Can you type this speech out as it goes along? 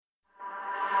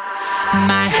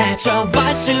말해줘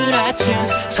what should I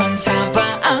choose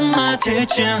천사와 악마들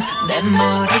중 내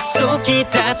머릿속이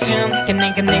다중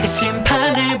내가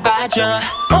심판을 봐줘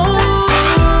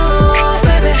Oh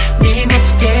baby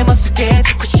네 맘속에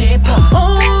듣고 싶어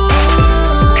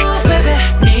Oh baby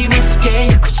네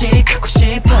맘속에 가고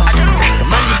싶어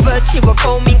가만히 지워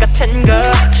고민 같은 거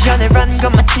연애란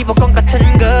것만 집어건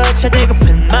같은 거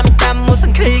저들고픈 맘이 땀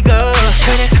무슨 긁어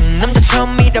그냥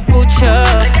상남자처럼 밀어붙여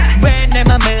왜 내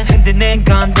맘을 흔드는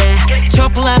건데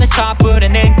촛불 안에서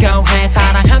부르는 거해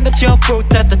사랑한다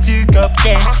촛불보다 더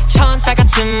뜨겁게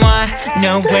천사같은 말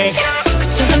no way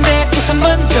그쳤는데 우선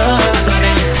먼저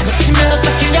다 놓치면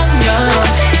어떻게 영영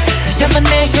나야만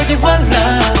내 혈기 one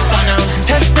love 사나운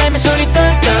편집되면 소리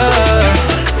떨떠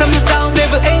끝없는 sound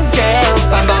never angel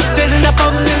반복되는 나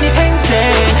뽑는 이 행진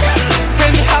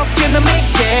Tell me how can I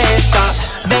make it stop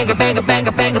Banger banger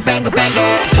banger banger banger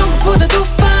banger 천국보다 더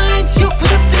fine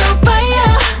지옥보다 더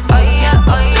fire Oh yeah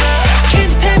oh yeah Can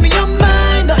you tell me your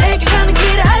mind 너에게 가는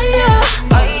길을 알려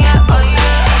Oh yeah oh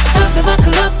yeah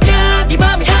상대만큼 love 네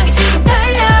맘을 향해 지금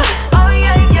달려 Oh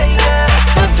yeah yeah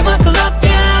yeah 상대만큼 love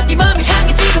네 맘을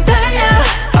향해 지금 달려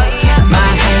Oh yeah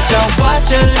말해줘 what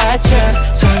should I choose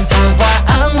천사와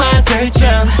악마들 중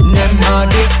내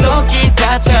머릿속이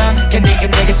다정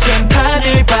내가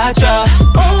심판을 봐줘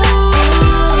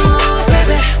Oh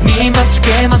baby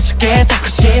네 맘속에 닿고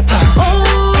싶어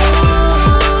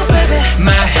Oh baby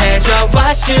말해줘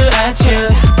what should I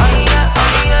choose Oh yeah oh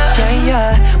yeah Yeah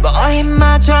yeah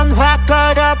뭐임마 전화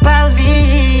걸어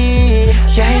빨리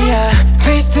Yeah yeah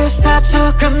Please to stop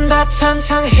조금 더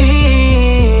천천히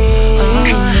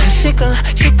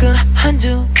시끌시끌한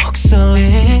두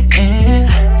목소리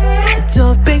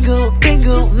또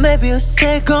빙글빙글 maybe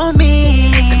새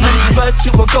고민 가만히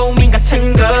지워 고민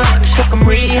같은 거 조금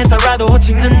리해서라도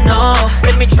찍는 너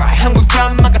Let me try 한국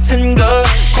드라마 같은 거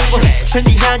공부해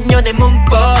트렌디한 연애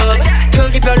문법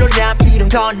그게 별로냐 이런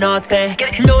건 어때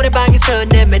노래방에서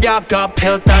내 매력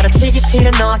어필 떨어지기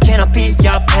싫은 너 cannot be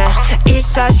옆에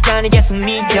 24시간이 계속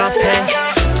네 옆에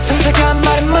천사가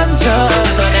말은 먼저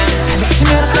다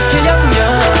놓치면 어떻게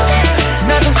영영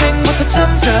나 동생부터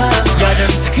점점 여름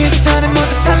사귀기 전에 모두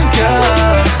삼켜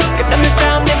끝없는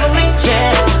싸움 never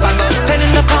leave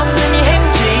반복되는 나 뽑는 이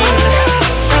행진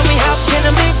Tell me how can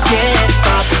I make it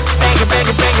stop Banger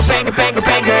banger banger banger banger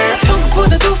banger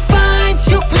천국보다 더 fine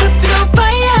지옥보다 더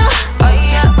fire Oh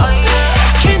yeah oh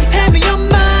yeah Can you tell me your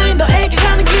mind 너에게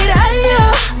가는 길을 알려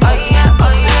Oh yeah oh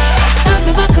yeah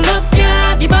상대만큼 love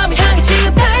yeah 네 맘을 향해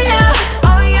지금 달려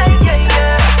Oh yeah yeah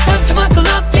yeah 상대만큼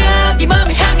love yeah 네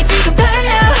맘을 향해 지금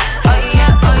달려 Oh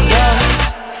yeah oh yeah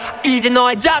이제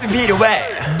너의 답이 필요해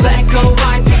Black or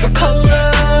white pick a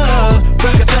color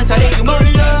불과 천사리고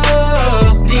몰라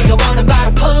네가 원한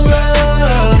바로 pull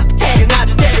up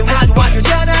대룡아주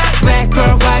완료잖아 Black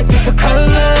or white pick a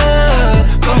color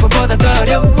공부보다 더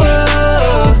어려워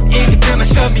이제 그만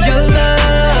show me your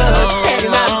love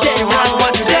대룡아주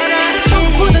완료잖아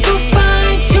천국보다 더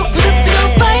fine 지옥보다 더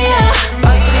fire Oh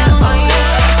yeah oh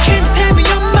yeah Can you tell me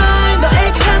your mind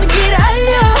너에게 가는 길을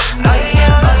알려 Oh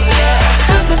yeah oh yeah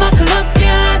상대만큼 love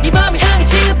yeah 네 맘을 향해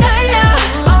지금 달려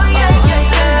Oh yeah yeah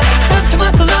yeah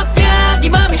상대만큼 love yeah 네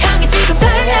맘을 향해 지금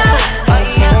달려 Oh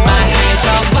yeah 말해줘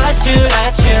what should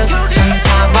I choose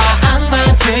천사와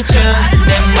악마들 중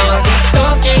내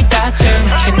머릿속이 다중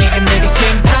내가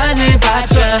심판을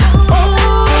봐줘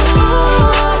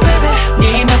Oh baby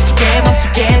네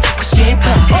맘속에 닿고 싶어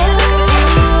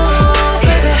Oh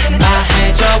baby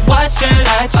말해줘 what should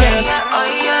I choose Oh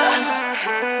yeah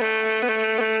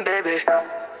baby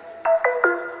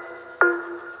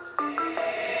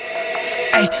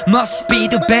Ay, must be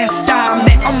the best time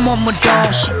내 온몸으로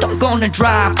시동권을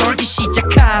drive 떨기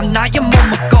시작한 나의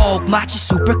몸을 꼭 마치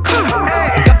슈퍼카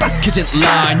깜빡해진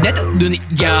line 내도 눈이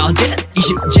연대는 이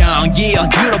심장 yeah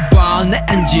들어봐 내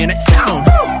엔진의 sound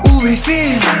Ooh we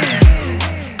feel it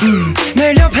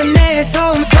날 옆에 내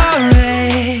소음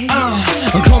소리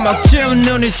고막지운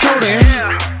눈이 소리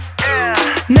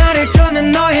나를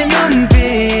도는 너의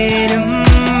눈빛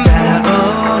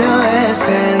따라오려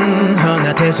애쓴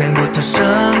어느 태생부터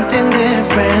something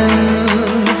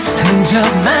different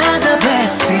흔적마다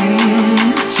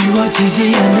blessing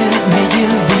지워지지 않는 매일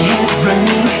위해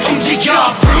running 움직여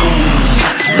vroom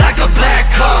like a black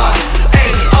car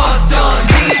에이 어떤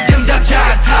리듬 다 잘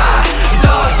타 더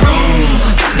vroom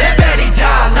레벨이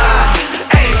달라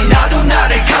에이 나도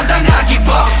나를 감당하기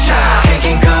벅차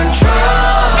Taking control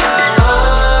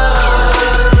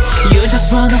You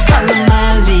just wanna follow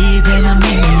my lead and I'm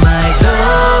in my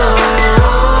zone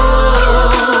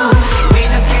We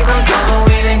just keep on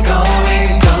going and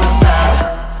going, don't stop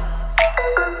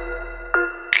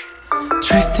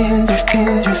drifting,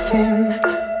 drifting, drifting.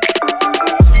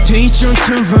 뒤쪽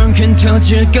트렁크는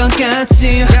터질 것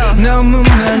같지 너무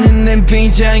많은 내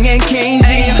비장의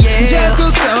케이지 자꾸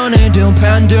꺼내도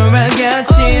판도라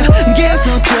같이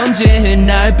계속 존재해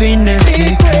날 빛낸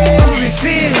secret 우리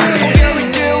feel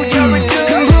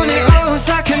흥분에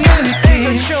오싹한 느낌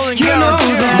You know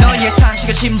that 너의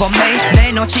상식을 침범해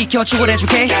내 너 지켜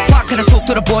죽어내줄게 화끈한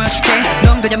속도로 보여줄게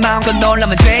넌 그냥 마음껏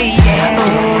놀라면 돼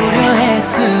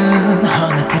우려했음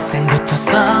어느 태생부터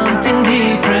something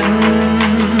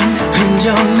different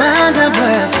흔적마다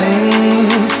blessing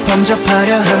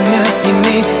범접하려 하면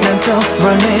이미 난 또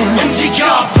running 움직여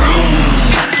vroom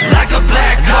like a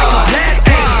black hole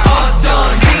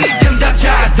어떤 리듬 다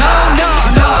찾아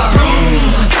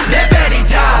vroom 레벨이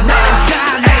달라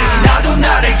나도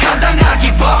나를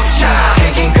감당하기 벅차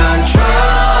Taking control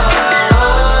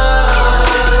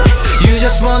You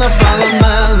just wanna follow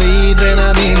my lead when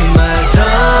I'm in my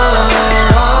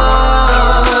zone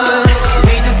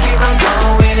We just keep on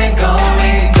going and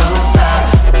going, don't stop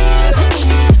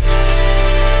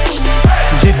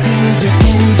Drifting,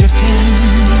 drifting,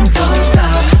 drifting, don't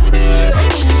stop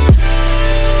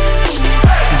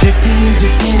Drifting,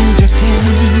 drifting, drifting,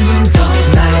 don't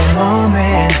stop 나의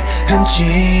몸엔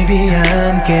흠집이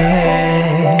함께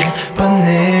But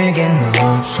내겐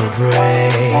없어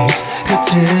breaks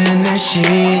같은 내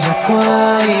시작과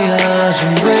이어진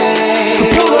way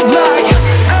Pull up like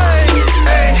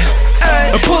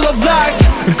Pull up like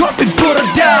골빛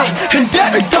불어다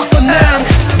핸들을 꺾어 난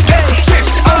계속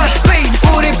drift on the speed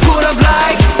우리 pull up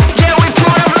like Yeah we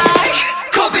pull up like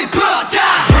골빛 불어다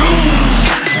Vroom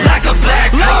like a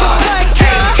black car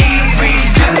이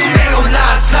리듬에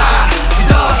올라타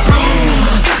The vroom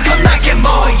겁나게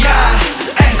뭐야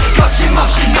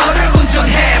거침없이 너를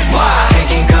운전해봐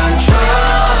Taking control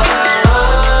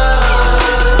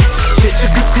실주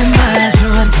끝에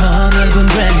마주한 더 넓은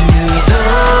brand new zone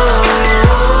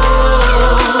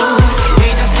We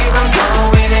just keep on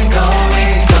going and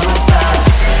going, don't stop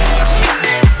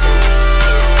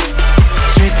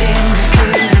Drifting,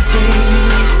 drifting, drifting,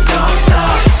 don't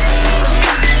stop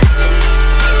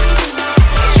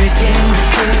Drifting,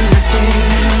 drifting, drifting,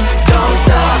 don't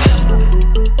stop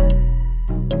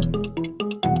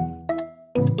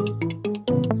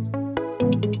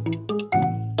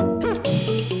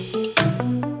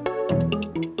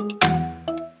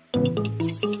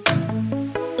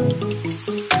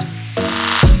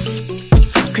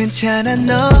괜찮아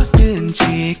너는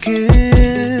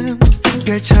지금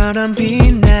별처럼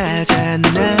빛나잖아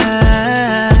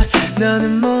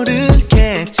너는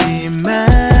모르겠지만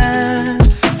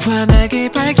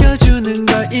환하게 밝혀주는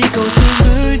걸 이곳에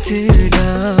물들여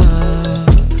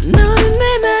너는 내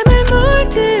맘을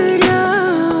물들여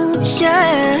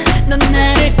yeah. 넌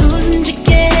나를 웃음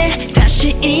짓게 해 다시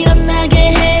일어나게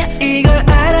해 이걸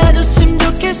알아줬으면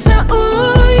좋겠어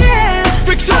ooh, yeah.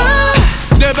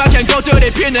 내 밖엔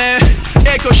꽃들이 피네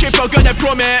잊고 싶어 그날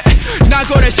꿈에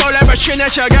난골에 설렘을 치네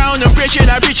차가운 눈빛이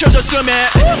날 비춰줬음에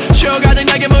쉬어가는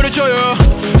나에게 물어줘요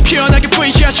피어나게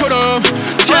부인 지하처럼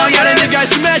태양 아래 네가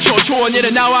있음에 좋은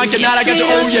일은 나와 함께 날아가죠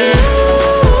oh yeah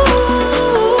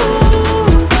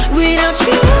Without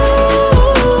you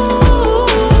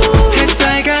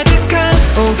햇살 가득한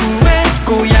오후에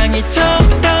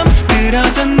고양이처럼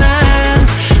늘어져 난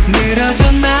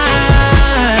늘어져 난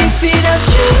If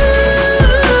without you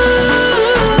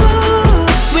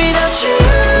Without you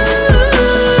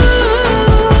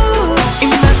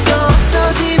입맛도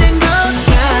없어지는 것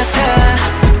같아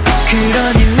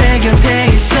그러니 내 곁에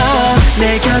있어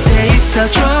내 곁에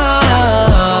있어줘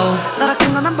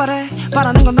나락한 건 안 바래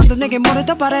바라는 건 너도 내게 뭐를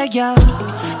더 바래 yeah.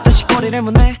 다시 꼬리를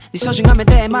무네 네 소중함에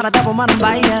대해 말하다 보면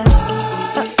바이야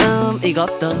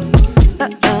이것도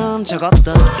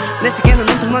저것도 내 세계는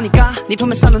온통 너니까 네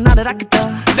품에서는 나를 아꼈다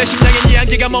내 심장에 네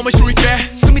향기가 머물 수 있게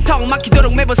숨이 턱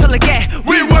막히도록 매번 설레게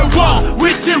We were wrong, we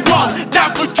still wrong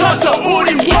딱 붙어서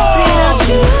우리 Without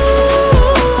wrong you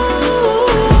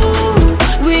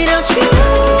Without you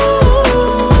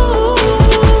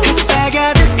햇살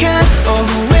가득한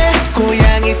오후에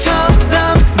고양이처럼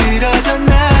늘어져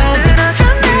난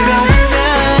늘어져 난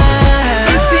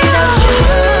If without you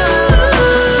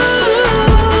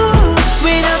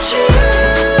Without you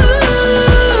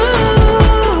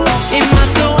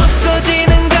입맛도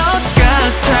없어지는 것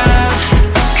같아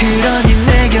그러니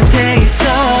내 곁에 있어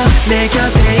내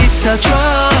곁에 있어줘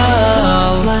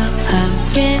너와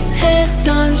함께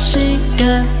했던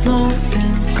시간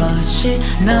모든 것이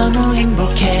너무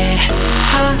행복해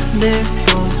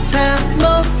하늘보다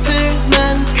높을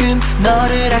만큼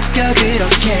너를 아껴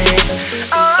그렇게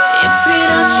If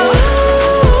without you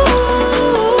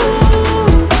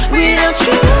Without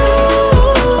you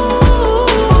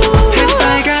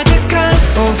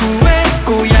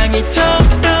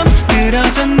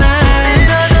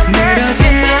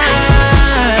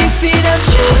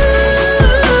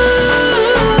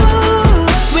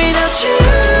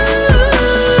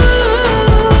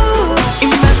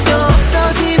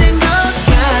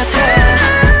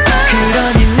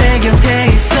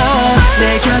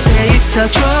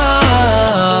있어줘.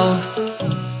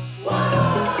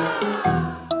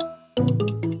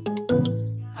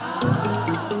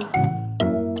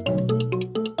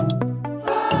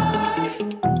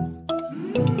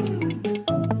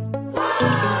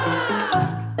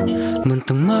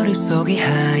 문득 머릿속이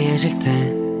하얘질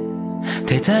때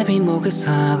대답이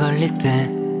목에서 걸릴 때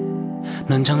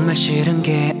넌 정말 싫은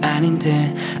게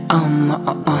아닌데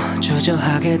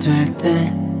주저하게 될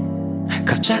때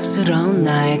갑작스러운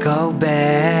나의 고백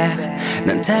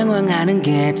넌 당황하는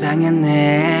게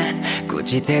당연해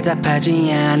굳이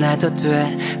대답하지 않아도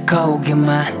돼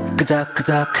고개만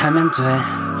끄덕끄덕하면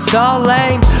돼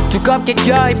설레임 두껍게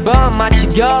껴입어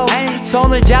마치고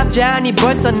손을 잡자니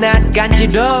벌써 난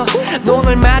간지러워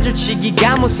눈을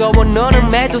마주치기가 무서워 너는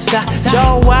메두사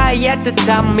좋아의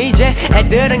뜻함 이제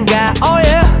애들은 가 oh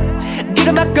yeah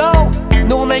귀를 막고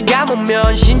눈을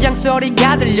감으면 심장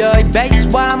소리가 들려 이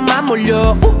베이스와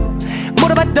맞물려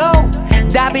물어봐도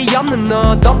답이 없는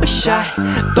너 Don't be shy,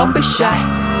 don't be shy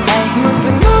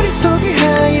문득 머릿속이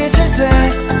하얘질 때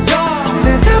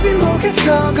대답이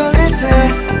목에서 걸릴 때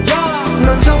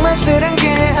넌 정말 싫은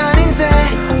게 아닌데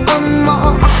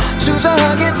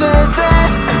주저하게 될 때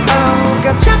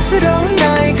갑작스러운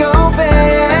나의 고백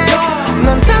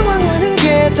넌 당황하는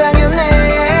게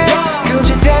당연해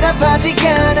굳이 대답하지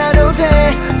않아도 돼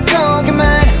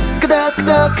거기만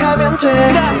끄덕끄덕하면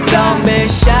돼 Don't be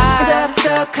shy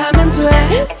끄덕끄덕하면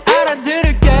돼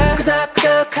알아들을게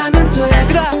끄덕끄덕하면 돼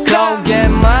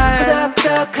고개만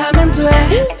끄덕끄덕하면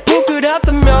돼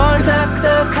부끄럽다면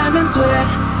끄덕끄덕하면 돼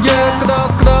yeah,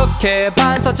 끄덕끄덕해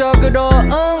반사적으로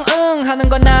응응 하는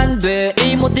건 안 돼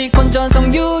이모티콘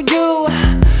전송 유유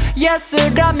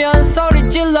예스라면 소리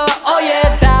질러 oh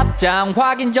yeah 답장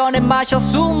확인 전에 마셔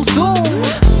숨숨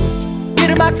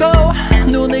귀를 막고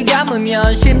눈을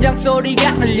감으면 심장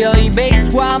소리가 들려 이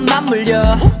베이스와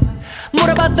맞물려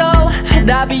물어봐도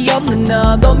답이 없는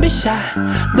너 Don't be shy,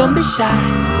 don't be shy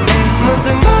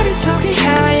문득 머릿속이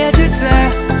하얘질 때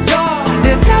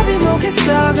대답이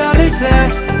목에서 걸릴 때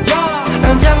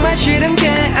넌 정말 싫은 게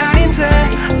아닌데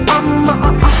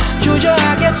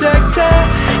주저하게 될 때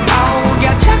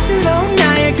갑작스러운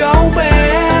나의 고백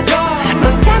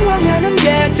넌 당황하는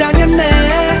게 당연해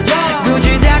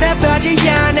굳이 대답하지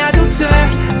않아도 돼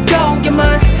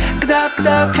고개만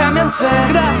끄덕끄덕하면 돼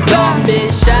Don't be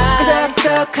shy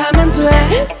끄덕끄덕하면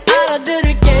돼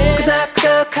알아들을게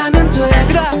끄덕끄덕하면 돼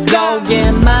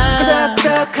고개만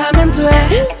끄덕끄덕하면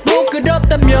돼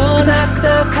부끄럽다면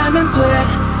끄덕끄덕하면 돼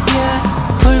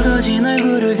붉어진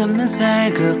얼굴을 덮는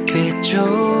살급빛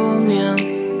조명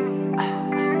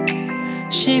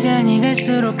시간이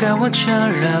갈수록 가워져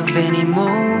Love and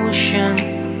emotion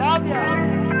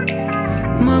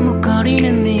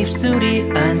머뭇거리는 네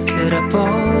입술이 안쓰러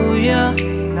보여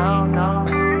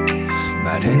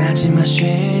말은 하지마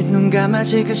shit 눈 감아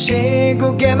지그시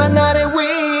고개만 아래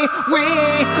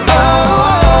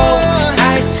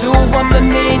알 수 없는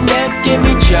네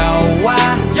느낌이 좋아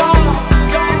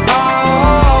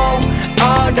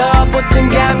얼어붙은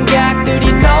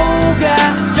감각들이 녹아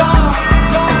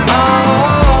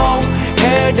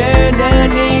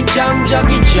흐르는 이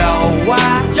정적이 좋아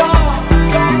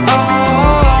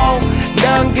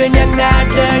넌 그냥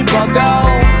나를 보고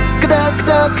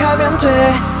끄덕끄덕하면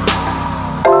돼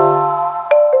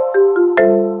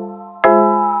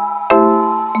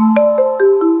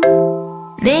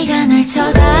네가 날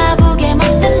쳐다보게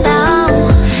만든다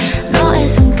너의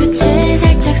손끝을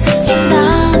살짝 스친다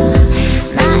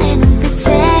나의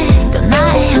눈빛에 또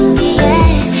나의 향기에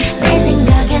내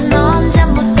생각에 넌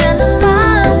잠 못 드는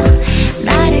밤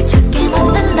나를 찾게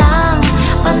만든다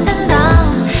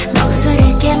넋을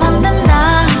잃게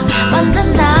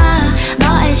만든다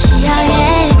너의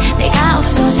시야에 내가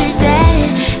없어질 때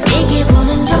네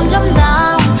기분은 점점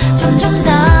다운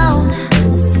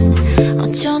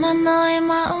어쩌나 너의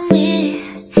마음이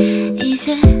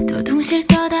이제 두둥실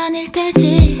떠다닐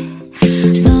때지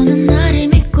너는 나를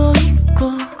믿고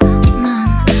있고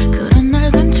난 그런 널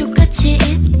감축같이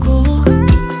잊고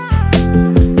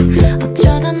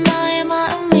어쩌다 너의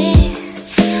마음이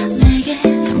내게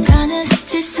잠깐은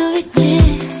스칠 수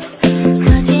있지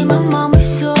하지만 머물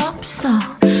수 없어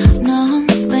넌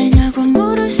왜냐고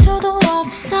물을 수도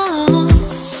없어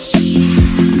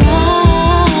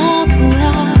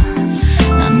바보야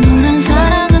난 너란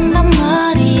사랑한단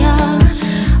말이야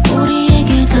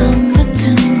우리에게 다음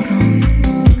같은 건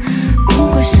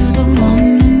꿈꿀 수도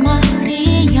없는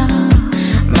말이야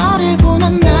너를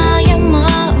보는 나의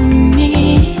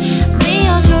마음이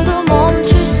미어져도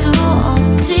멈출 수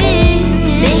없지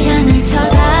네가 날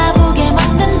쳐다보게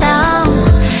만든다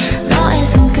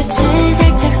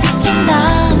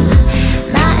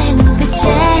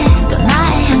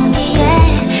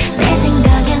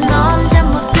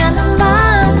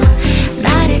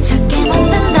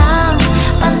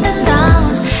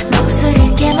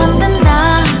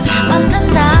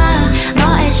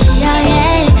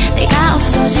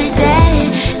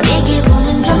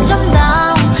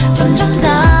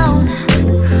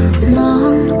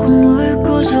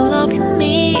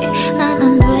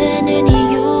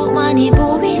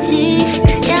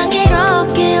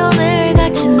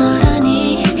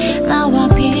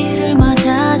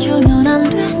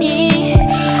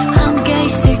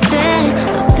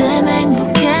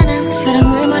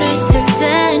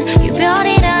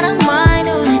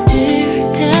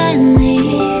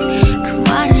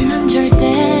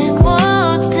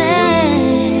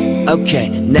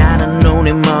나는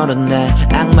눈이 멀었네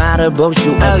악마를 볼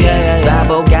수 없게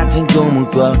바보 같은 꿈을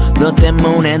꿔 너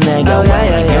때문에 내가 와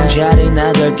경찰이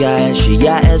나들가에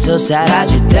시야에서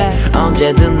사라질 때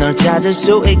언제든 널 찾을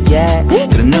수 있게 그래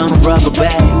너는 rubber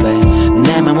baby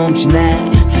내 맘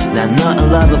훔치네 난 너의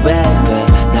lover baby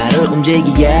나를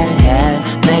움직이게 해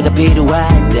내가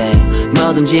필요할 때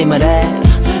뭐든지 말해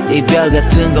이별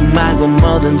같은 것 말고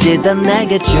뭐든지 다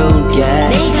내게 줄게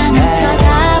네가 날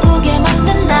쳐다보게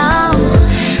만든다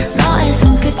너의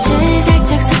손끝을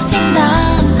살짝 스친다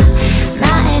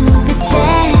나의 눈빛에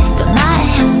또 나의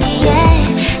향기에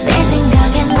내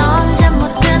생각에 넌 잠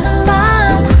못 드는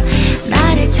밤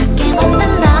나를 찾게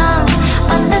만든다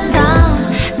만든다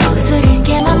넋을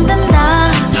잃게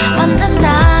만든다 만든다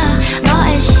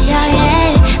너의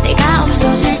시야에 내가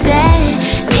없어질 때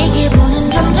네 기분은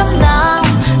점점 다운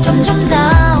점점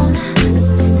다운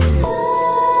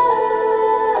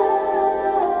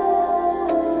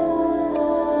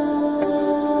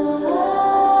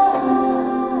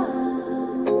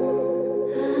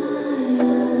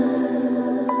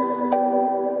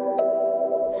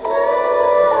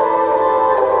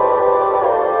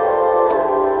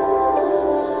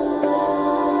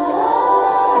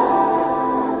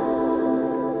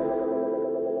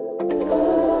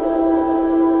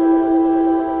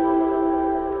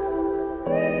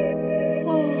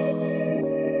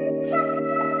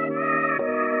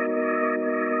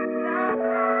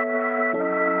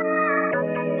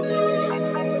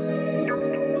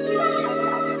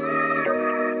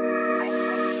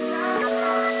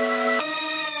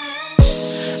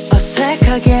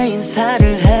어색하게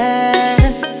인사를 해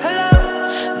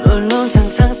물론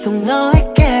상상 속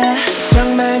너에게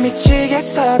정말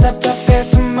미치겠어 답답해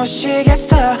숨 못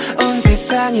쉬겠어 온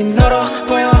세상이 너로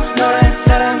보여 너란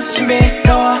사람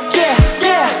신비로워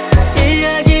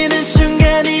이야기는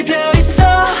중간이 벼있어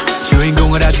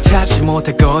주인공을 아직 찾지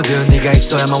못했거든 네가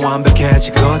있어야만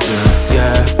완벽해지거든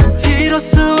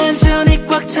비로소 완전히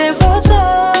꽉 채워져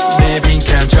내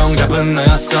빈칸 정답은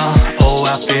너였어 Oh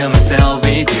I feel myself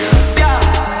with you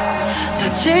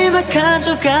마지막한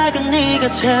조각은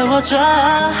네가 채워줘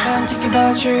I'm thinking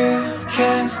about you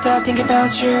Can't stop thinking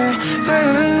about you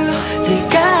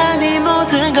네가 아닌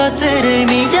모든 것들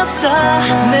의미 없어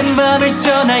내 맘을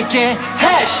전할게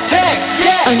Hashtag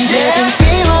언제든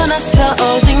비워놨어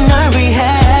오직 널 위해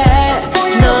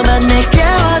너만 내게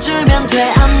와주면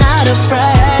돼 I'm not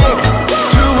afraid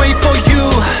To wait for you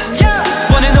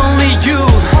One and only you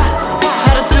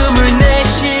하루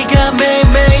 24시간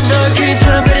매일매일 널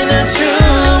그림처럼 그리는 중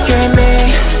Give me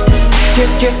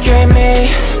Give me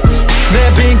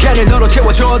내 빈칸을 너로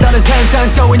채워줘 다른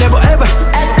상상 따윈 never ever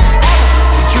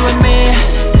You and me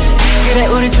그래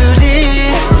우리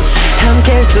둘이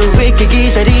함께할 수 있게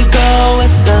기다리고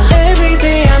있어 Every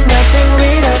day I'm nothing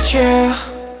without you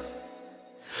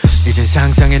이젠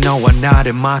상상에 너와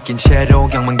나를 맡긴 채로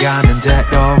그냥만 가는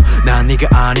대로 난 네가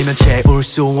아니면 채울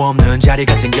수 없는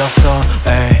자리가 생겼어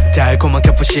에이, 달콤한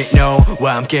커피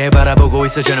신호와 함께 바라보고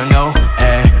있어 저는 no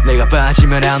에이, 내가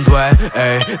빠지면 안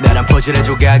돼 나란 퍼즐의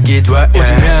조각이 돼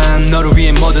오지면 너를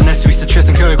위해 뭐든 할 수 있어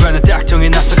최선 결과는 딱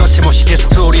정해놨어 거침없이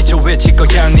계속 소리쳐 외칠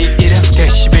거야 네 이름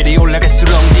데시벨이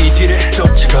올라갈수록 네 뒤를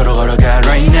쫓아 걸어가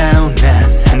right now 난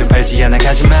한눈 팔지 않아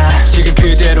가지마 지금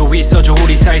그대로 있어줘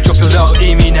우리 사이 좁혀도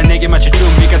이미 난 내게 맞출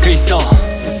준비가 돼 있어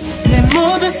내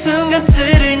모든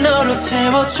순간들을 너로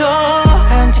채워줘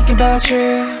I'm thinking about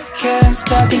you Can't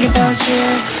stop thinking about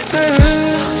you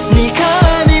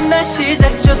네가 아닌 날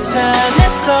시작조차 안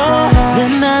했어 내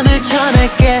맘을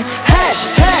전할게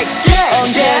Hashtag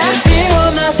언제든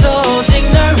비워놔서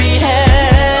오직 널 위해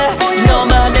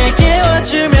너만 내게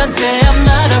와주면 돼 I'm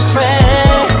not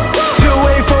afraid To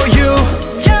wait for you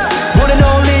One and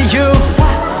only you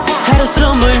하루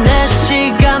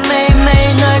 24시간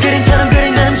매일매일 널 그림처럼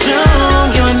그리는 중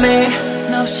You and me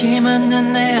너 없이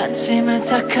맞는 내 아침을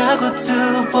다 가고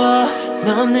두어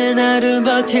너 없는 하루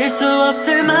버틸 수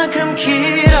없을 만큼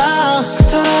길어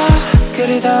그토록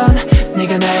그리던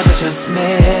네가 날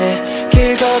봐줬음에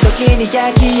길고도 긴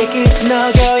이야기의 끝은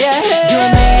너여야 해 You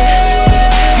and me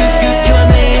You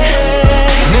and me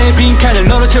내 빈칸을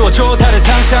너로 채워줘 다른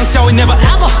상상 따윈 never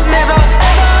ever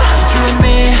You and me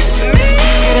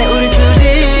그래 우리 둘이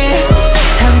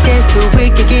함께 수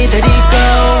있게 기다리고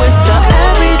있어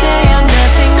Every day I'm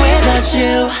nothing without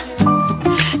you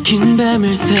긴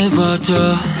밤을 새워도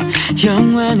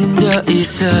영화는 더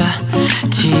있어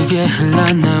TV에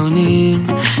흘러나오는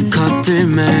것들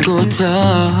말고도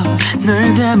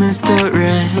널 닮은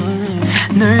스토리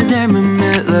널 닮은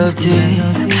멜로디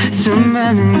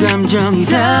수많은 감정이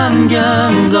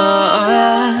담겨는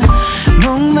거야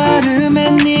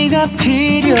목마름에 네가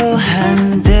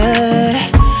필요한데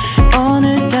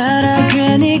오늘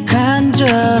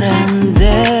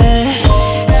특별한데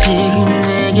지금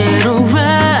내게로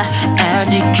와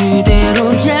아직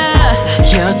그대로야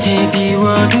곁에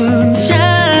비워둔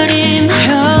자린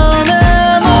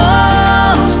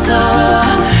변함없어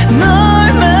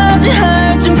널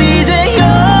맞이할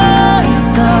준비되어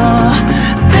있어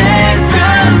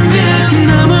Background music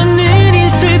남은 일이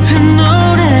슬픈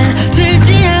노래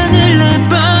들지 않을래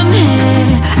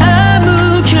뻔해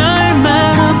아무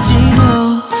결말 없이도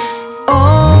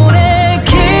오래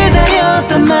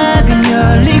기다렸던 막은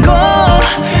열리고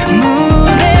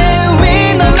무대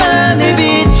위 너만을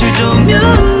비출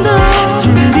조명도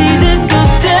준비됐어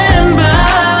stand by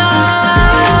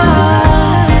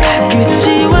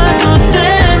끝이 와도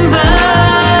stand by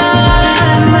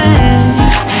me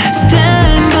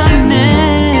stand by me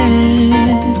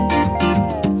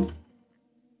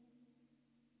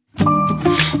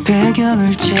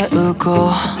배경을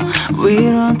채우고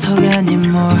위로는 턱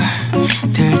아닌 뭘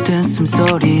들뜬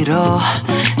숨소리로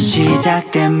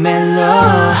시작된 멜로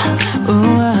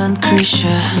우아한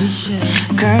클리셰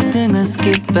갈등은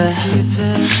skip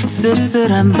it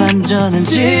씁쓸한 반전은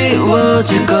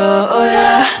지워질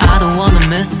거야 I don't wanna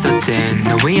miss a thing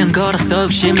너 위한 거라서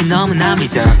욕심이 너무나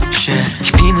미져 Shit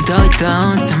깊이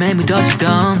묻어있던 삶에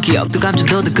묻어지던 기억도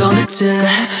감정도 다 꺼냈지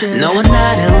너와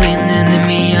나를 잇는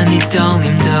의미한 이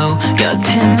떨림도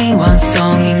곁에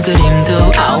미완성인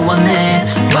그림도 I want it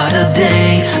What a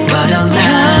day What a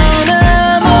life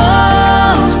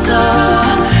변함없어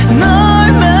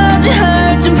널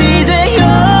맞이할 준비되어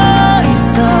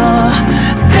있어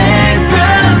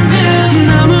Background music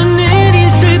남은 일이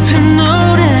슬픈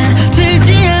노래 들지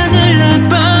않을래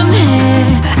뻔해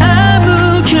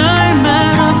아무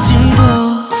결말 없이도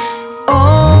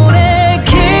오래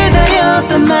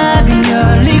기다렸던 막은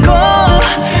열리고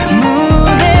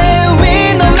무대 위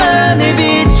너만을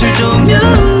비출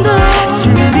조명도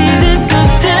준비됐어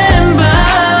stand by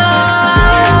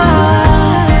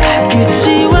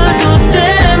끝이 와도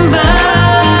stand by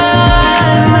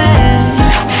me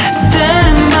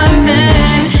stand by me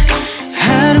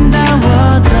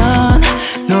아름다웠던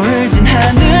노을진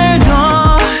하늘도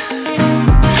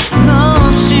너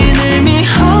없인 의미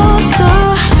없어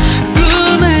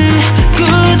꿈을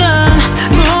꾸던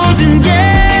모든 게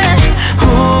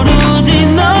오로지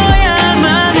너야만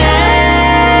해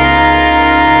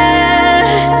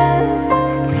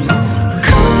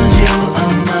Cause you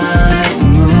are my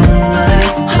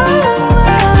moonlight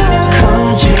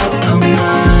Cause you are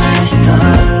my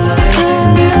starlight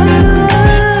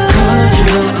Cause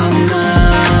you are mine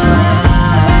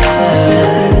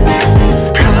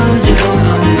Cause you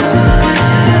are mine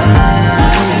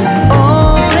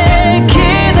오래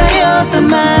기다렸던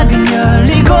막은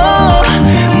열리고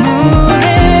무대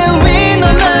위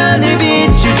너만을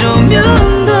비출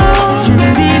조명도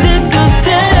준비됐어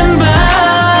stand by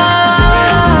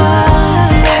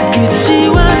끝이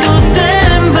와도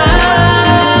stand by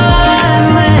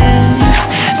me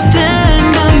stand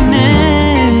by me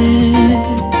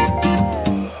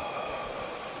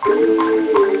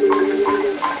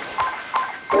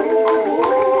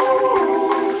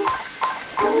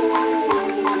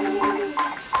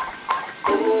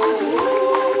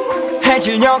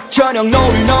해질녘 저녁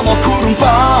노을 넘어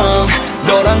구름밤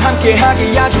너랑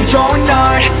함께하기 아주 좋은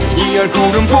날 이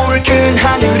얼굴은 붉은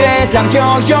하늘에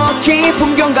담겨요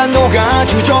깊은 경관 녹아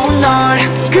아주 좋은 날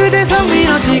그대 성민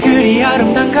어찌 그리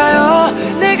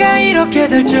아름단가요 내가 이렇게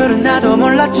될 줄은 나도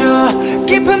몰랐죠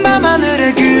깊은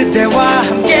밤하늘에 그대와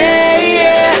함께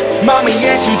yeah. 마음이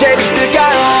예수제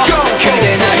빛들까요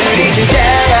그대 나를 잊을 때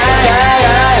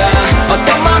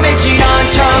어떤 맘일지 난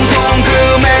참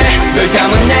궁금해 널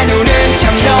담은 내 눈은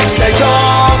참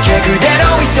넉살적해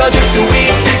그대로 있어줄 수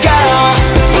있을까요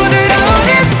부드러운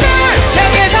입술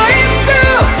향해서 입술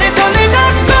내 손을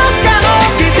잡고 가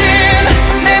어디든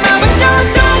내 맘은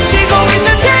요동치고 있는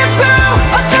템포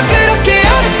어쩜 그렇게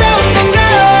아름다운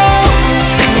건가요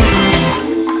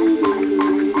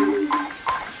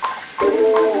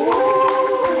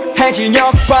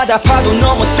해질녘 바다 파도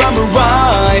넘어 summer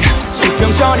ride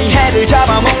수평선이 해를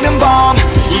잡아먹는 밤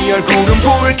이 얼굴은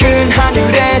붉은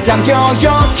하늘에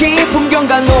담겨요 깊은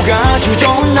경관 녹아 아주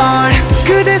좋은 날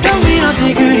그대 성민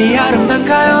어찌 그리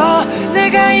아름단가요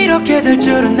내가 이렇게 될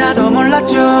줄은 나도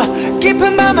몰랐죠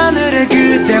깊은 밤하늘에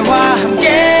그대와 함께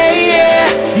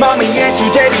yeah. 마음이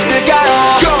예수제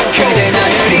빛들까요 그대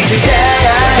나를 잊을 때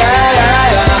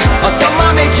어떤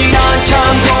맘일지 난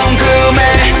참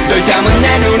궁금해 널 담은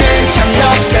내 눈은 참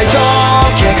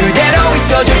넉살적해 그대로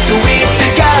있어줄 수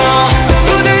있을까요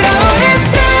부드러운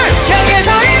입술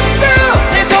향해서 입술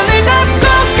내 손을 잡고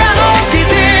가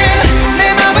어디든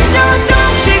내 맘은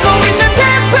요동치고 있는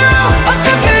템포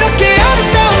어쩜 그렇게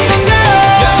아름다운 건가요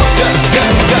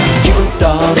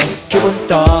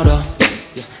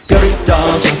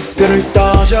떠져 별을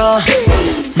떠져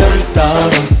너를 따라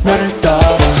나를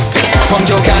따라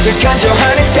황조 가득한 저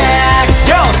하늘색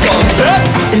Yo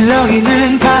sunset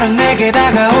일렁이는 바람 내게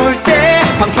다가올 때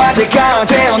방파제가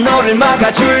되어 너를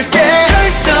막아줄게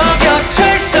철석여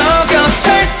철석여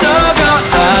철석여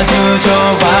아주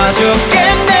좋아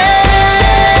죽겠네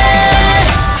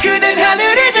그댄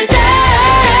하늘이 질 때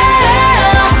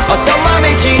어떤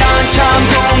맘일지 난 참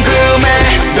궁금해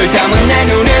널 담은 내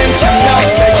눈은 참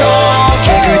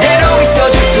넉살적해 그대로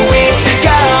있어줄 수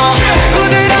있을까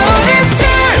부드러운 입술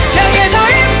향해서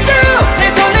입술 내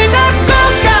손을 잡고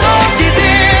가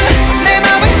어디든 내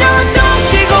맘은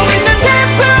요동치고 있는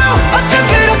템포 어쩜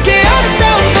그렇게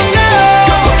아름다운 건가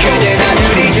그댄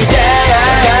하늘이 질 때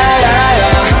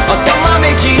어떤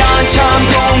맘일지 난 참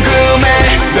궁금해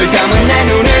널 담은 내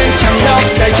눈은 참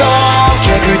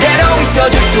넉살적해 그대로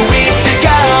있어줄 수 있을까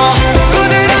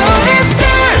부드러운 입술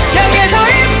향해서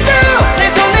입술 내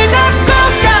손을 잡고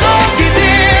가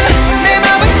어디든 내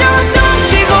맘은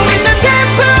요동치고 있는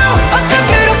템포 어쩜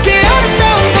그렇게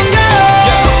아름다운 건가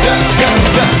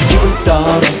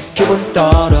기분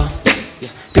따라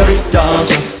별을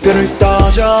떠져 별을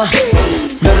떠져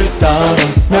너를 따라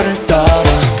나를 따라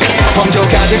황조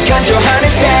가득한 저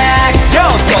하늘색 Yo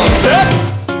sunset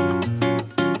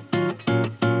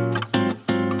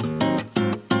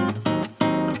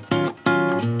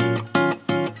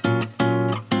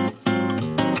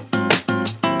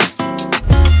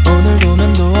오늘도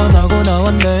면도 안 하고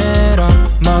나왔네랑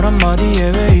말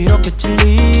한마디에 왜 이렇게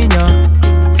찔리냐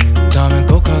다음엔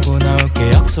꼭 하고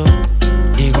나올게 약속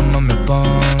이것만 몇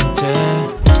번째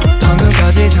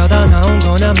방금까지 자다 나온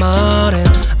거냐 말해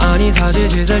아니 사실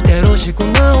씻을 대로 씻고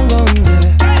나온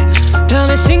건데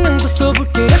다음에 씻는 거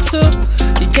써볼게 약속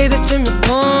이게 대체 몇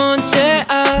번째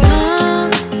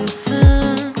넌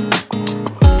웃음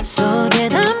속에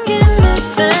담긴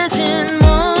메시지는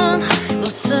뭔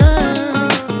웃음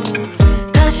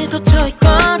다시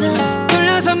돋쳐있거든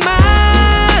돌려서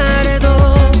말해도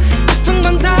아픈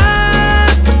건 다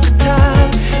똑같아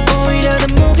오히려 내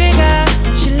무게가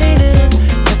실리는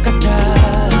것 같아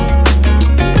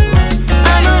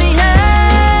아무리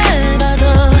해봐도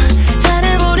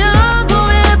잘해보려고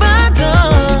해봐도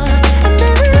안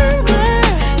되는 걸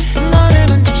너를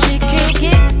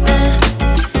만족시키기에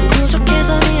부족해서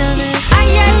미안해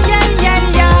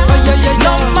아야야야야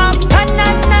너만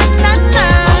바나나나나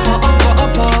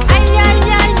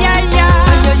아야야야야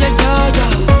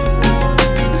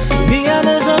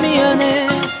미안해서 미안해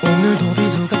오늘도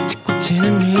비수같이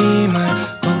꽂히는 네 말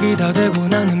거기다 대고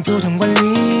나는 표정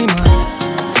관리만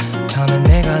다음엔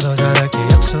내가 더 잘할게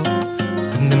약속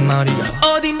근데 말이야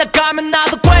어디 나가면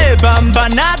나도 꽤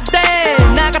반반하대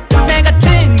나 같은 내가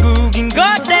진국인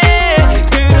거래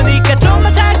그러니까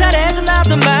좀만 살살해줘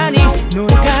나도 많이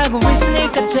노력하고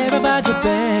있으니까 제발 봐줘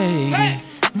baby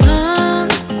넌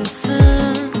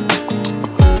웃음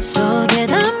속에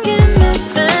담긴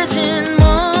메시지는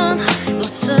뭔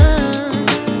웃음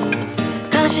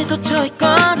다시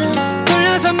돋쳐있거든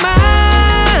돌려서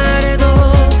말해도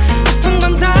아픈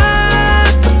건 다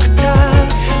똑같아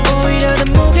오히려 내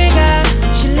무게가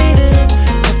실리는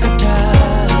것 같아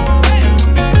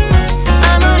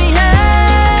아무리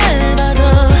해봐도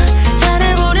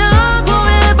잘해보려고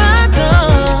해봐도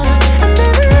안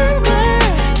되는 걸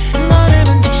너를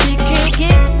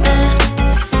만족시키기에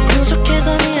부족해서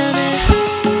미안해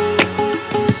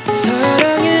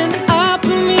사랑엔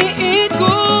아픔이 있고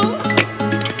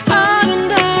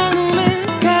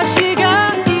아름다움엔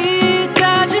가시가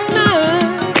있다지만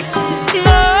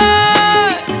널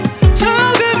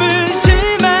조금은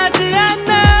심하지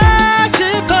않나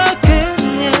싶어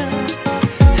그냥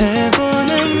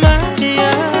해보는 말이야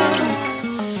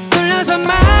돌려서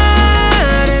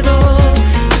말해도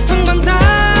아픈 건 다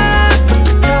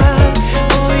똑같아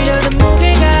오히려 내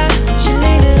무게가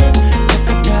실리는 것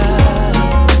같아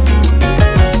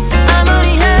아무리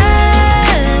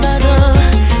해봐도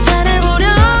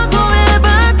잘해보려고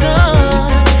해봐도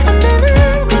안 되는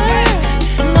걸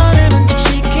너를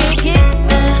만족시키기에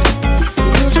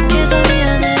부족해서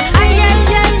미안해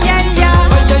아야야야야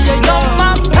너만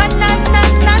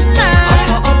바나나나나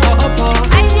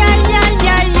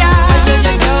아야야야야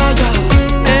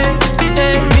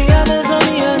미안해서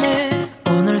미안해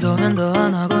오늘도 면도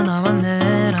안 하고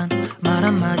나왔네 난 말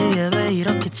한마디에 왜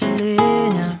이렇게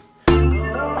찔리냐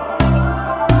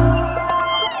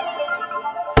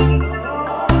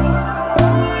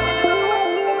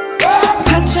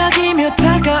반짝이며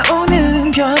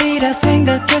다가오는 별이라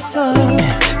생각했어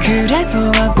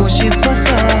그래서 하고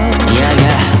싶었어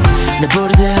내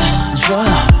불이 되어줘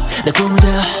내 꿈이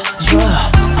되어줘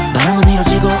바람은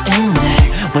이뤄지고 있는데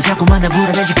왜 자꾸만 나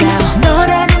불안해질까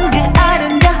너라는 그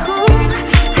아름다움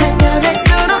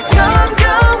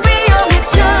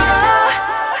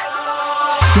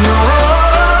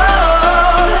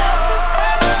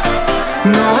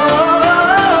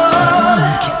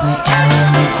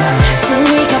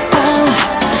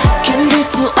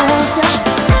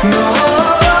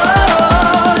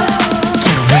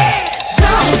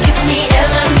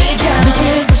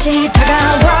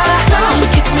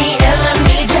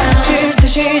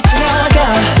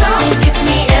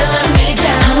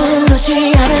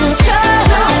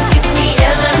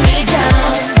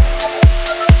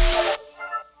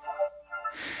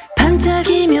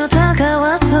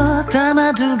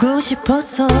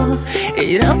싶어서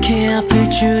이렇게 아플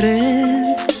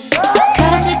줄은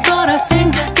가질 거라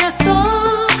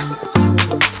생각했어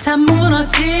다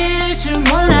무너질 줄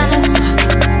몰랐어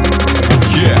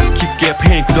Yeah, 깊게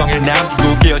패인 구덩이를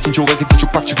남기고 깨어진 조각이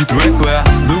뒤죽박죽이 될 거야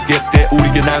Look at that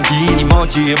우리가 남긴 이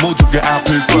먼지에 모두가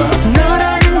아플 거야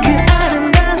너라는 그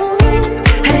아름다움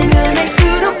알면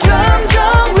알수록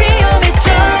점점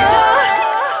위험해져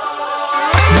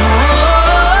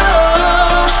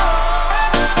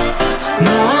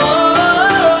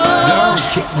Don't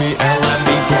kiss me and let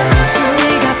me down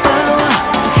숨이 가빠워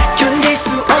견딜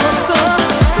수 없어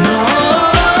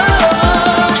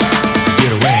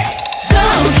Get away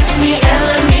Don't kiss me and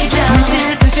let me down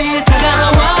미칠 듯이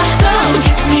다가와 Don't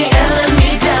kiss me and let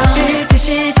me down 스칠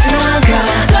듯이 지나가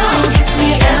Don't kiss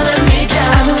me and let me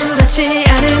down 아무렇지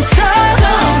않은 척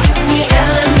Don't kiss me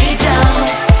and let me down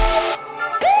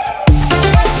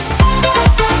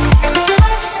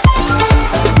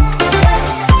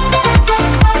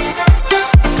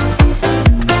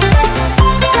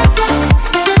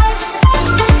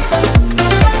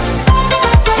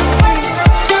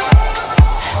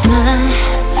난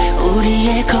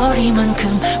우리의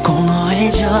거리만큼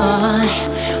공허해져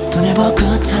Don't ever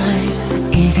good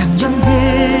time 이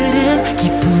감정들은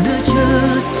깊은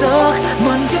우주 속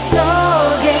먼지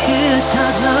속에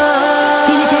흩어져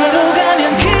이대로 가면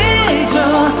그저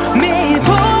매일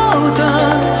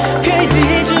보던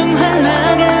별들 중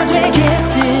하나가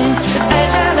되겠지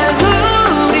알잖아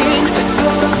우린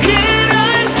서로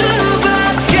그럴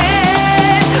수밖에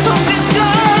없는 걸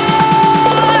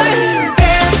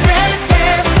Dance dance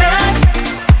dance dance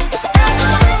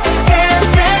Dance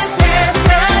dance dance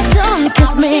dance Don't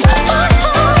kiss me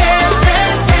Dance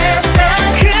dance dance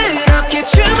dance 그렇게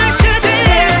춤을 추듯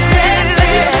Dance dance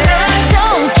dance dance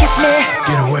Don't kiss me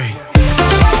Get away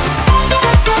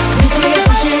미칠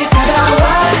듯이 다가와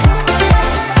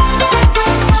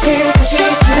스칠 듯이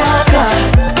지나가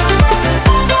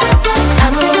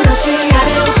아무렇지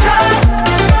않은 척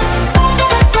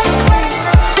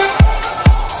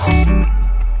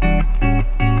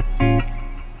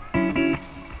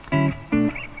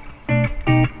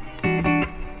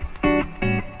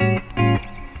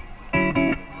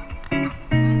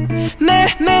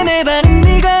매매 바른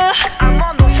네가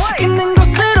있는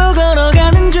곳으로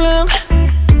걸어가는 중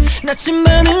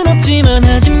나침반은 없지만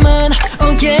하지만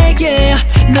oh yeah yeah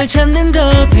널 찾는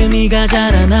더듬이가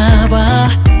자라나 봐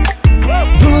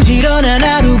부지런한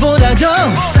하루보다도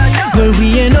널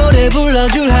위해 노래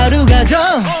불러줄 하루가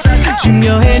더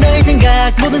중요해 너의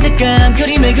생각 모든 색감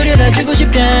그림에 그려다 주고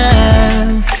싶다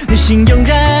내 신경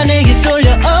다 내게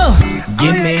쏠려 oh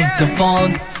Give me the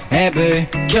phone 앱을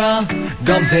켜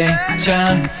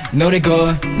검색창 노래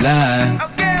골라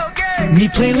네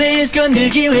플레이리스트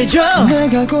건들기 해줘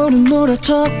내가 고른 노래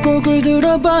첫 곡을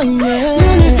들어봐 yeah.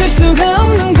 눈을 뗄 수가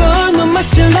없는 걸 넌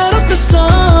마치 light up the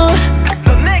sun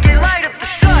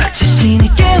자신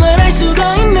있게 말할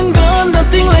수가 있는 건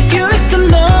nothing like you 있어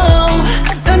no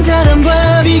딴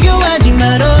사람과 비교하지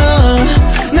말어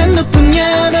난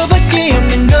너뿐이야 너밖에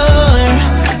없는 걸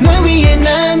널 위해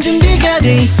난 준비가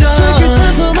돼 있어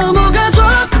손끝에서 넘어가줘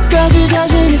끝까지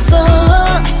자신 있어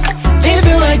If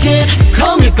you like it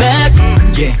call me back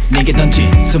yeah, 네게 던진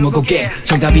 20곡에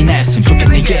정답이 나였으면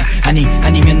좋겠네 yeah.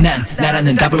 아니면 난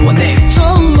나라는 답을 원해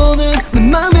저울로는 내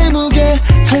맘의 무게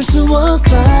잴 수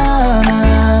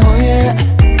없잖아 oh yeah.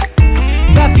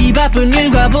 바쁜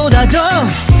일과보다도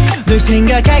널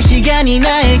생각할 시간이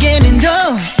나에게는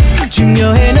더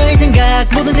중요해 너의 생각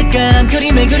모든 색감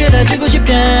그림에 그려다 주고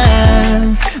싶다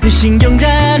내 신경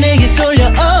다 내게 쏠려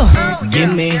oh.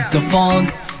 Give me the phone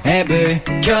앱을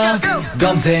켜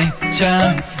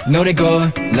검색창 노래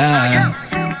골라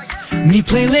네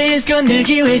플레이리스트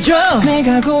건들기 해줘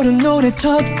내가 고른 노래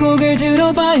첫 곡을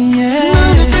들어봐 yeah.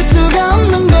 눈을 뗄 수가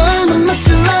없는 걸 넌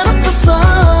마치 light up the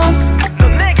sun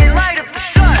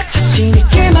자신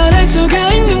있게 말할 수가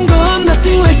있는 건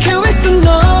nothing like you 있어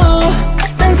no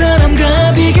딴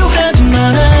사람과 비교하지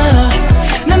마라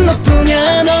난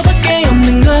너뿐이야 너밖에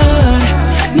없는 걸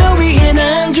너 위해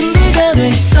난 준비가 돼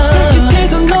있어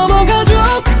손끝에서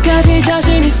넘어가줘 끝까지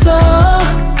자신 있어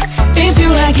If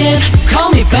you like it call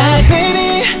me back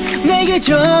baby 내게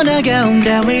전화가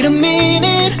온다 wait a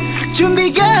minute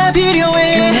준비가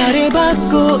필요해 전화를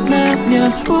받고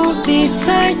나면 우리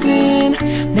사이는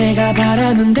내가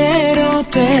바라는 대로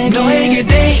되게 너에게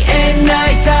day and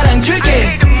night 사랑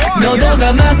줄게 너도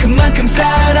나만큼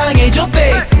사랑해줘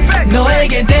babe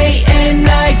너에게 day and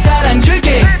night 사랑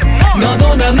줄게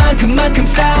너도 나만큼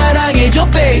사랑해줘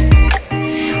babe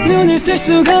눈을 뗄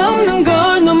수가 없는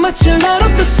걸 넌 마치 light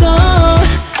up the sun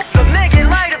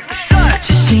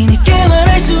자신 있게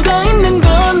말할 수가 있는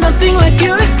건 think like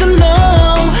you like so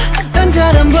low. 딴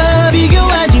사람과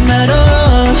비교하지 말어.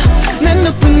 난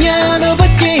너뿐이야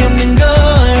너밖에 없는 걸.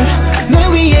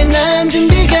 널 위해 난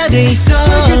준비가 돼 있어.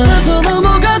 손끝 따서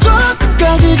넘어가줘.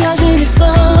 끝까지 자신 있어.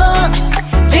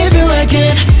 If you like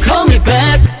it, call me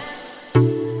back.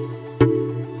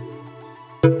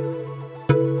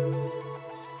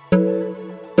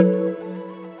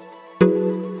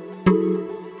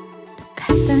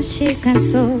 똑같던 시간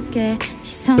속에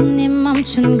시선이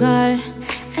멈춘 걸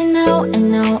I know, I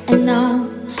know, I know.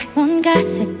 뭔가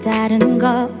색다른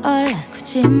걸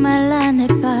굳이 말 안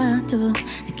해봐도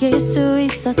느낄 수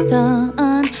있었던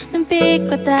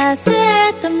눈빛과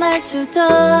따스했던 말투도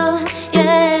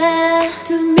yeah.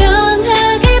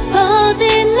 투명하게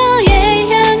퍼진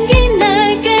너의 향기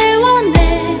날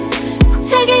깨워내.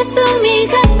 벅차게 숨이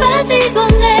가빠지고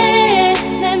내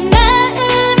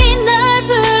마음이 널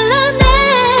불러내.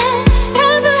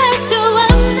 거부할 수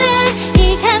없는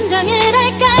이 감정을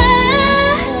알까.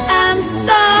 I'm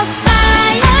so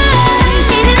fire. 숨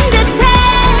쉬는 듯해.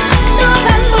 또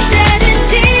반복되는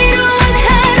지루한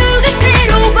하루가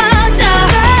새로워져.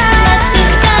 마치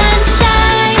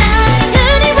sunshine.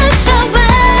 눈이 부셔봐.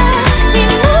 네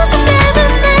모습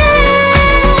때문에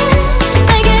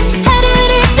내겐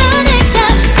하루를 떠날까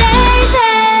day.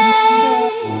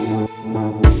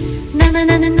 나만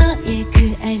아는 너의 그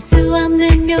알 수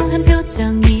없는 묘한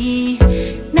표정이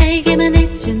나에게만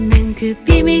해주는 그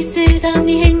비밀스러운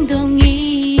네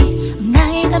행동이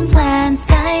나의 단 plan,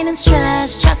 sign and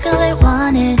stress, chocolate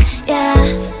wanted,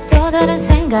 yeah. 또 다른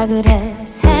생각을 해,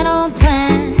 새로운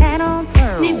plan.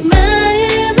 네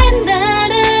마음엔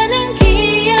나라는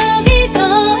기억이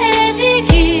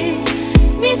더해지길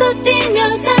미소 띠며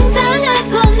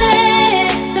상상하곤 해.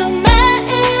 또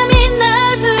마음이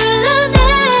날 불러내.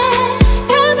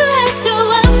 거부할 수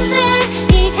없는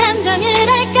이 감정을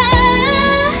알까.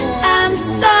 I'm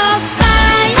so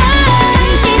fire. 숨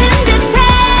쉬는 듯해.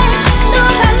 또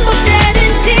반복되는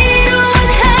지루한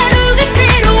하루가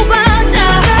새로워져.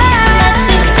 마치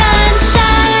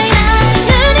sunshine.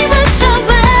 눈이 부셔봐.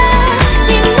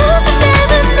 네 모습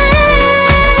때문에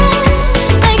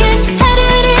내겐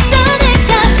하루를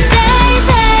떠날까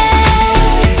day.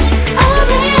 Oh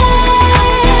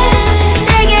yeah.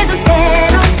 내게도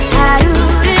새로운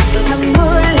하루를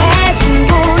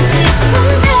선물해주고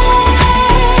싶은데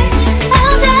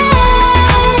all day.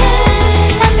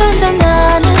 한 번도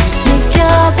너는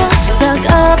느껴본 적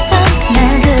없던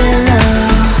나들로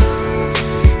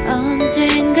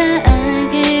언젠가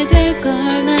알게 될 걸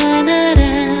난 알아.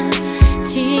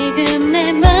 지금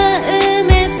내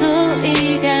마음의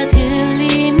소리가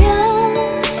들리면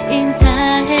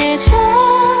인사해줘.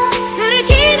 너를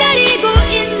기다리고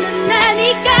있는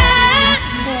나니까.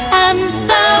 I'm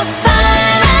so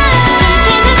fine. 숨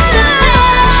쉬는 듯해.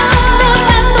 또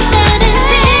반복되는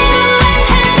지루한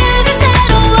하루가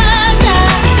새로워져.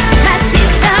 마치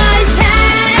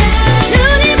sunshine.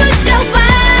 눈이 부셔봐.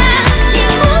 네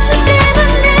모습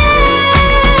때문에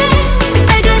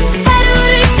밝은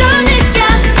하루를 또 느껴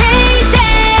day.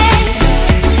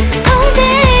 All day.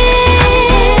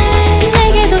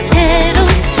 내게도 새로운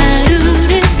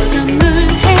하루를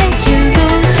선물해주고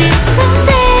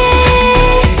싶은데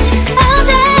all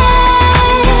day.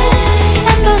 한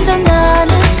번도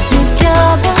너는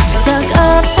느껴본 적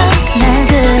없던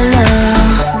나들로.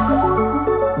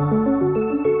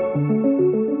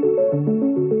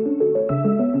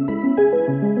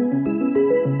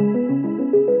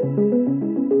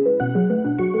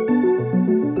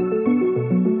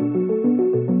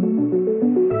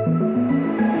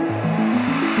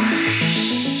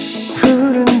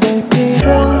 푸른 달빛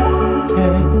아래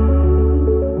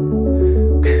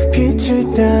그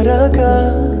빛을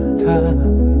따라가다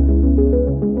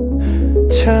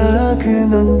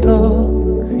작은 언덕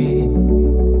위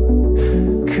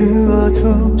그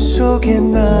어둠 속에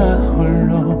나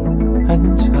홀로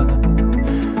앉아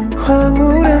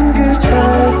황홀한 그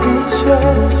달빛에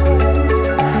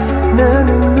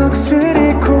나는 넋을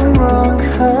잃고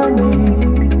멍하니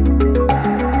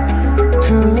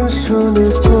두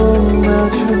손을 꼭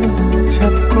마주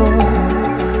잡고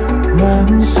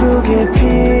마음속에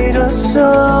빌었어.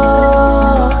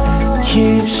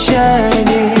 Keep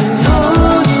shining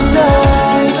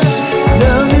moonlight.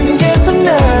 너는 계속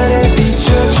나를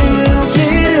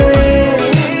비춰주기를.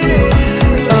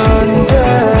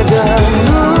 Under the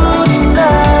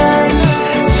moonlight.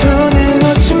 손을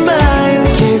놓지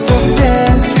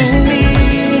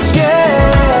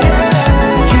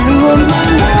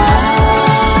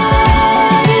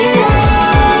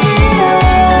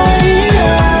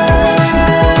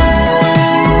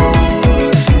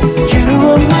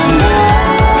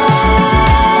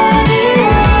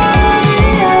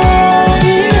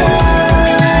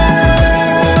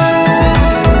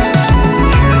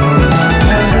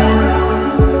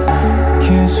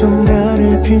계속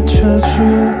나를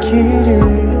비춰주기를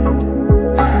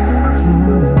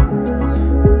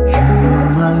You're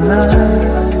my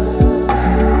life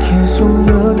계속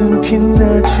너는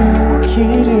빛나주기를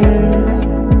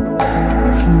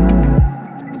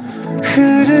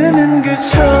흐르는 그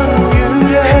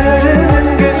선율에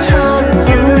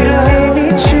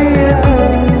이미 취해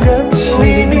꿈같이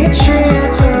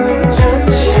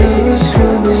두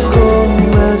손을 꼭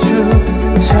마주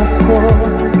잡고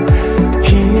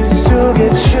빛 속에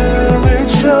춤을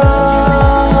춰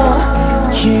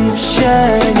Keep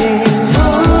shining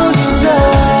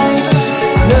moonlight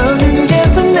너는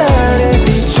계속 나를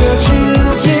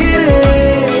비춰주기를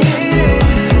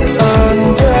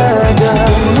Under the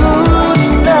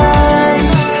moonlight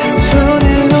손을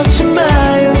놓지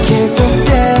마요 계속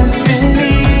dance with me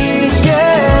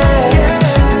yeah.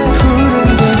 푸른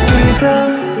별빛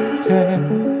아래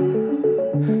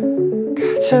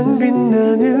가장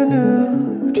빛나는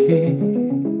우리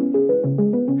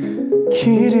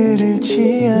길을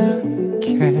잃지 않게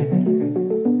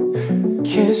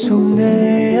계속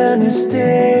내 안에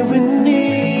stay with me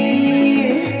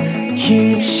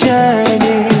Keep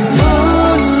shining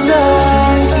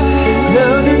moonlight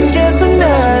너는 계속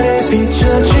나를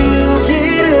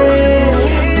비춰주기를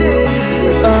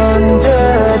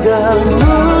Under the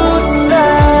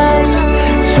moonlight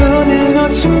손을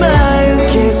놓지 마요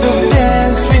계속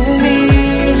dance with me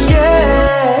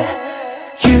yeah.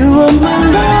 You are my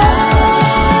life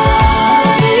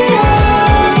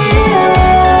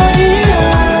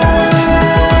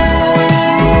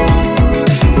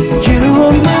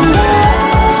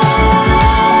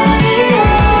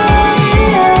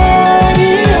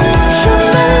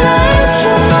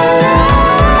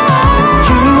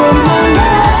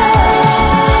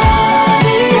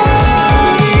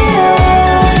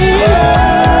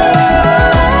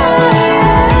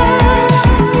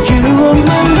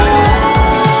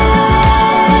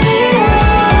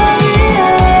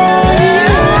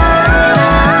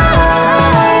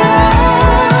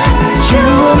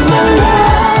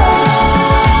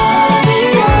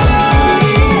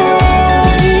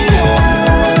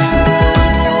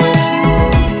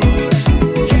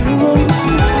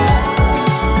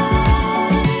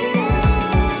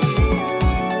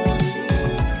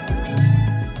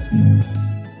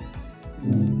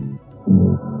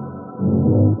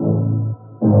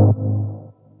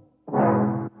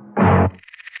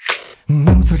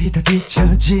망설이다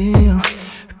뒤처진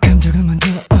감정을 먼저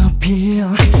어필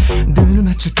눈을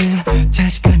맞출 땐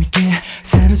자신감 있게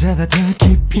사로잡아 더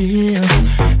깊이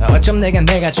어쩜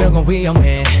내가 조금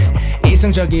위험해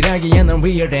이성적이라기엔 넌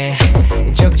리얼해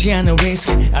적지 않은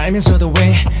리스크 알면서도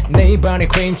왜 내 입안에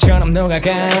퀸처럼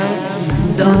녹아가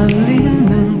떨리는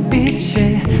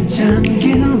눈빛에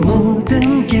잠긴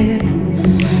모든 게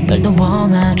널 더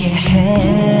원하게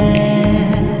해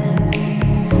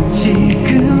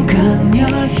지금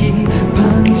강렬히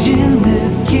번진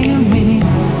느낌이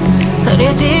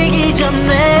흐려지기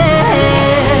전에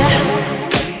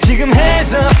지금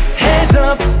해서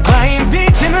와인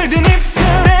빛에 물든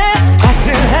입술에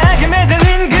아슬하게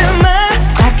매달린 그 말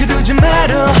아껴두지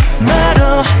말어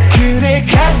그래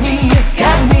got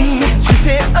me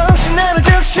주세 없이 나를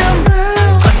적셔봐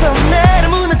어서 나를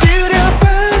무너뜨려봐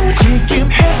지금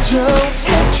해줘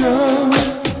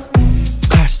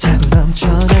벌써 차고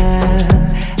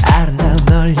넘쳐난 아름다운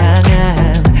널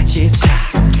향한 집착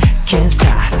Can't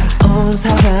stop 온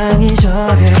사방이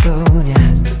저게뿐이야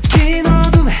긴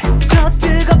어둠에 더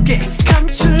뜨겁게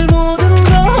감출 모든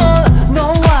걸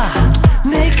너와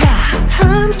내가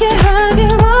함께하길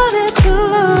원해 too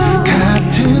long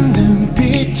같은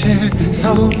눈빛에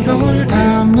서로를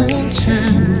담은 채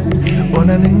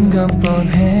원하는 건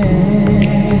뻔해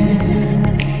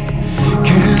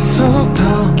계속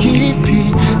더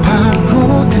깊이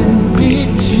파고든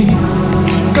빛이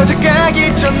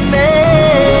꺼져가기 전에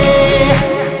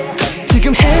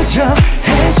지금 hands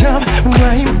up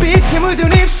와인빛에 물든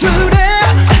입술에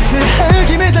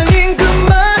아슬하게 매달린 그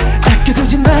말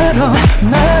아껴두지 말어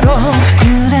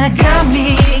그래 got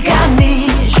me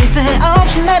쉴새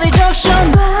없이 나를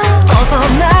적셔놔 어서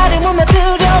나를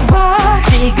무너뜨려봐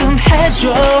지금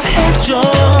해줘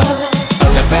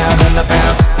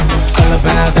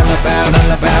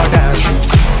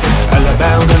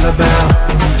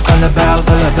All about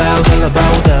us all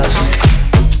about us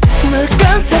널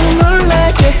깜짝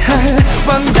놀라게 할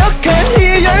완벽한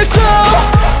희열소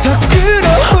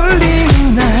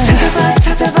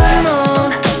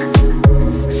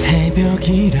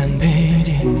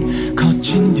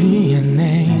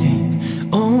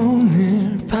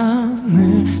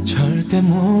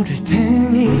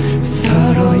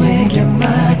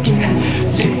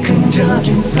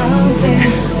something.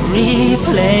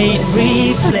 Replay,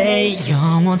 replay,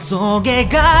 영원 속에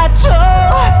갇혀.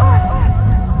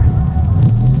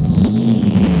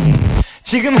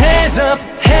 지금 hands up,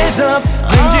 hands up.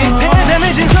 왠지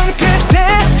대담해진 손끝에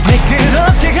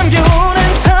매끄럽게 감겨오는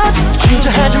touch.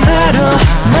 주저하지 말어,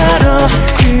 말어.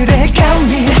 그래, got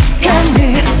me, got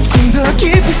me. 좀 더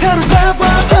깊이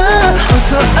사로잡아봐.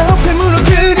 어서 앞에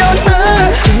물어들여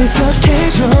날.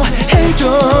 계속해줘,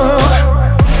 해줘.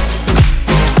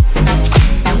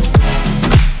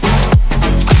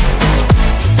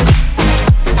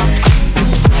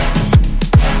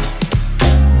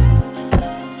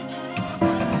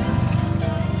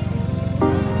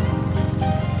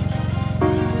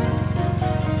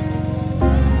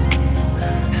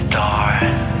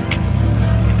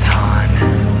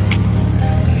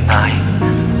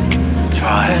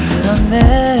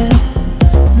 들었네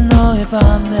너의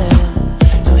밤에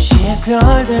도시의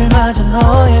별들마저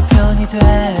너의 편이 돼.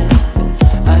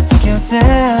 I'll take you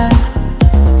there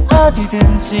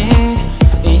어디든지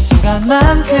이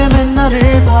순간만큼은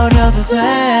너를 버려도 돼.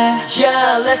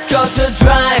 Yeah, let's go to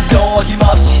drive. 또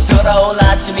어김없이 돌아올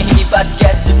아침에 힘이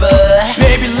빠지겠지 but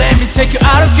Baby let me take you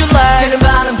out of your life. 지는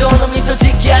바람도 너 미소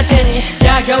짓게 할 테니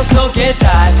야경 속에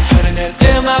dive 흐르는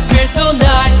음악 feel so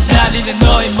nice. 날리는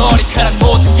너의 머리카락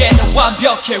모든 게 다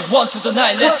완벽해. One to the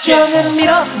night, let's get 걱정은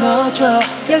밀어 넣어줘.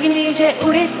 여긴 이제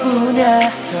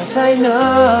우리뿐이야. Cause I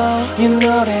know you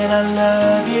know that I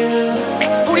love you.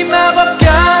 우리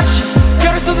마법같이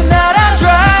별을 쏟은 나라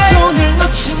drive. 손을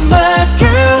놓지 마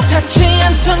girl. 닿지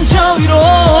않던 저 위로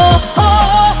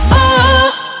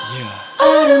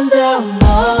아름다운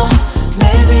너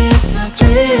Maybe it's a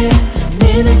dream.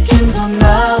 네 느낌도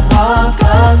나와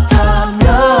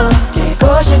같다면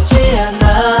깨고 싶지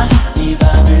않아 이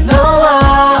밤을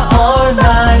너와 all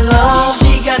night long. 이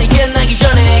시간이 끝나기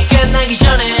전에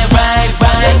right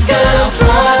right Let's go to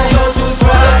drive. Go to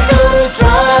drive. Let's go to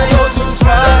drive. Go to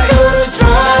drive. Let's go to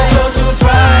drive. Go to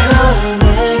drive. 너를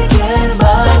내게만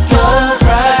Let's go to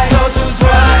drive. Go to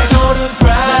drive. Go to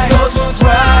drive. Go to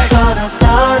drive. Gonna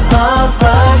start up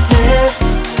right here.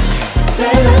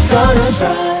 Then let's go to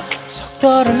drive.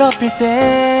 속도를 높일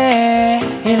때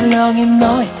일렁인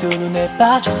너의 두 눈에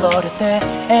빠져버렸대.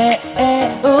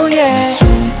 Oh yeah.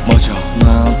 숨 멎어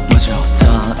마음 멎어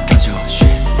다 가져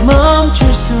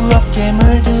멈출 수 없게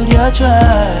물들여줘.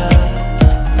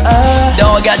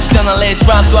 너와 같이 떠날래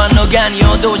트랍 또한 너가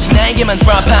아니어도 오직 나에게만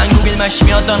트랍. 한국일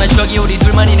마시며 떠나 저기 우리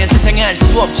둘만 있는 세상을 알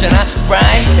수 없잖아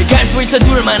right. 갈 수 있어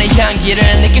둘만의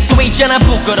향기를 느낄 수 있잖아.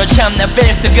 부끄러 참나 feel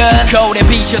so good. 거울에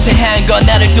비춰 새하얀 건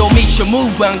나를 또 미쳐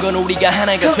move 한 건 우리가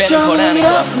하나가 되는 거라는 거.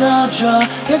 걱정을 밀어넣어줘.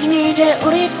 여긴 이제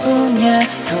우리뿐이야.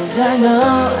 Cause I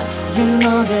know you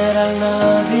know that I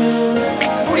love you.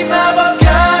 우리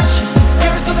마법같이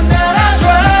별을 쏟은 나라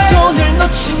drive. 손을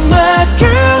놓지 마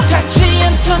girl. 닿지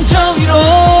않던 저 위로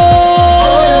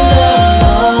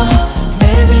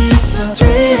Maybe it's a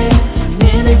dream.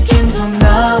 네 느낌도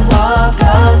나와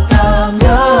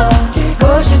같다면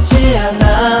깨고 싶지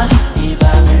않아 이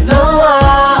밤을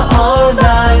너와 all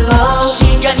night long.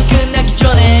 시간이 끝나기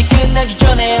전에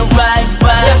right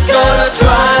right. Let's go to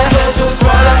drive. Go to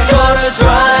drive. Let's go to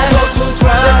drive. Go to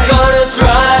drive. Let's go to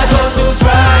drive. Go to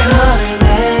drive. 너를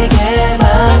내게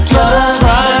맡겨.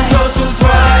 Go to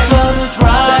drive. Go to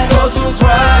drive. Go to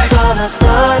drive. Gonna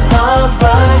start up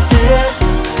right here.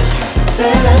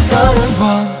 Then let's go to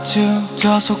One, two,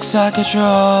 더 속삭여줘.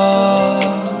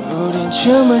 우린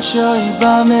춤을 춰 이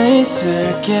밤에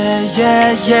있을게.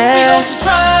 Yeah yeah.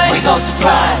 We go to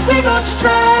drive. We go to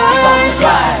drive. We go to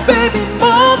drive. Baby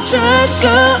멈출 수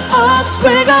없어.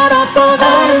 We're gonna go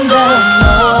down.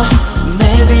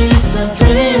 Maybe it's a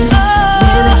dream.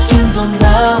 네 느낌도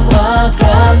나와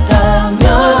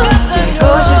같다면 깨고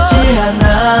싶지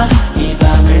않아 이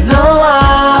밤을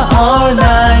너와 all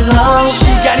night long.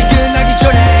 시간이 끝나기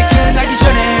전에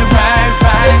right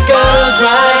right. Let's go to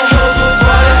drive. Go to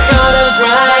drive. Let's go to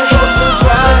drive. Go to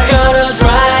drive. Let's go to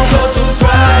drive. Go to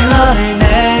drive. 너를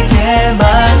내게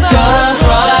맡겨.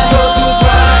 Go to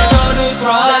drive. Go to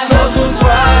drive. Go to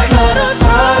drive. Gonna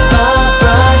start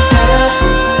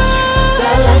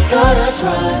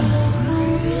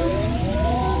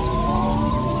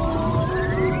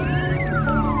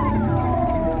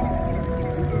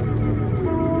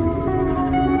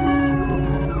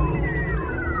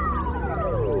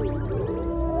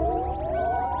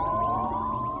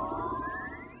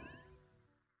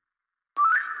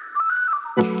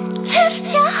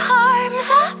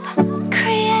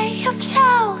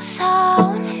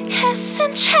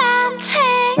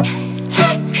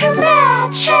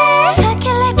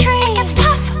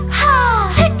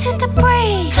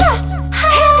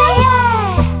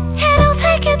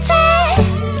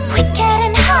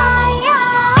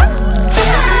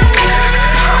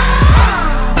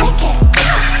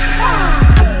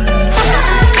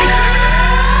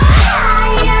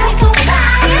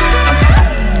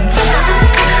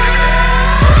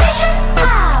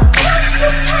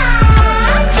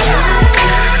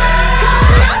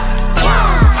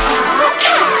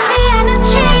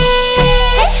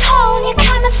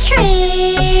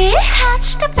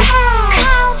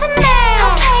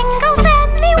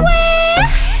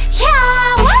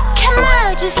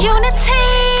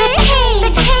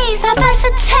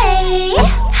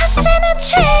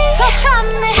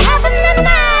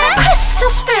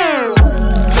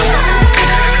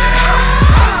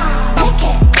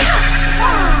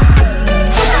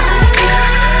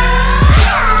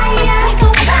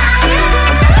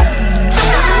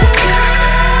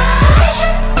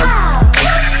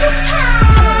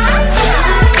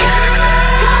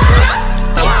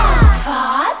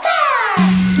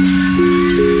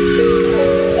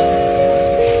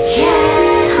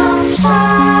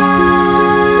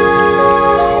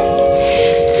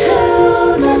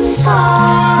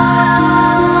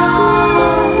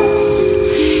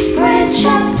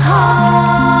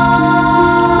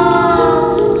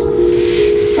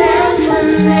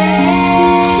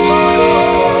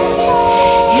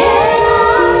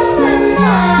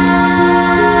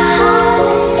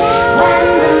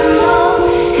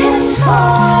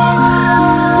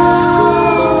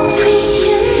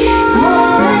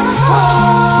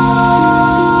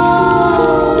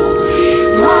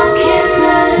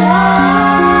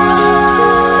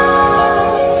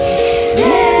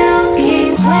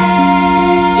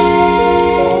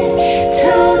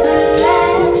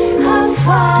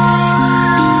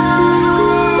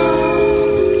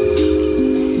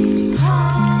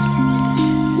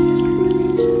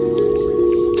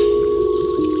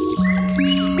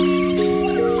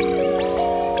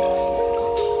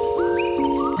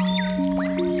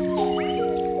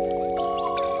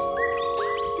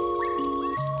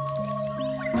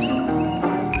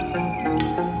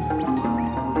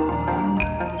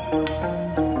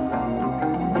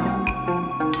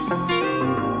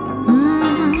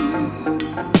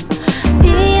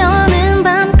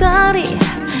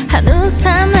난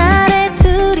우산 아래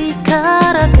둘이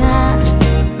걸어가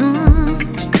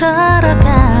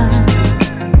걸어가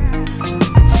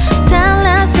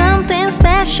달라 something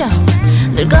special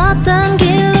늘 걷던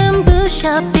길은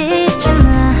부셔 빛이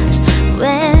나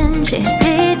왠지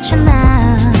빛이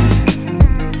나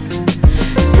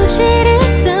도시를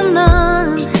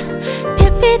수놓은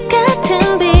별빛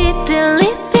같은 빛들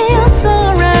It feels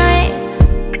so right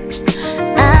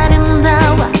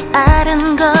아름다워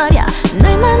아른거려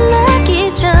널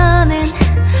만나기 전엔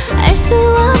알 수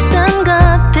없던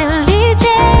것들 이젠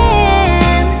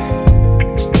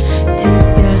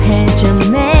특별해져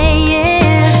매일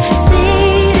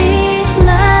City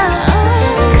love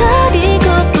거리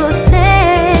곳곳에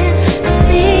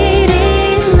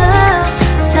City love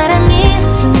사랑이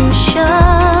숨쉬어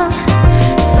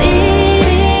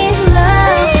City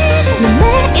love 난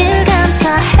매일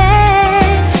감사해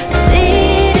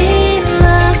City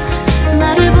love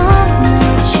너를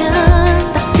보내준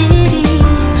다 City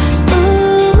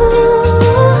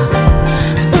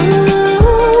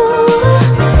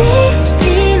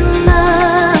City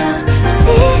love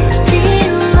City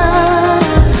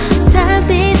love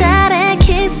달빛 아래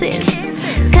kisses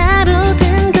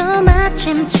가로등 도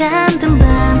마침 잠든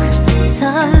밤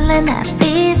설레 난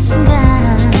이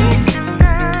순간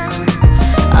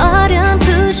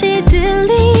어렴풋이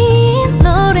들린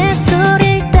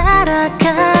노래소리를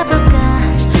따라가 볼까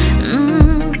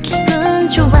기분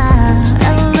좋아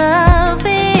I love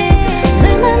it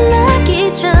널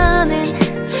만나기 전엔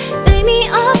의미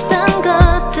없던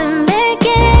것들 내겐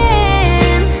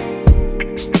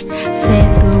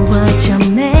새로워져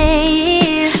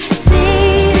매일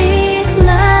City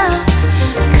love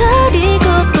거리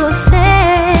곳곳에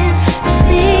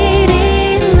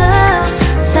City love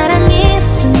사랑이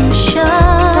숨쉬어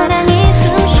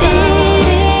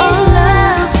City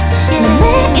love 난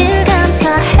매일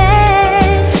감사해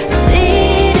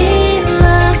City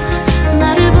love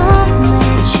너를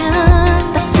보내준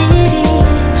다 City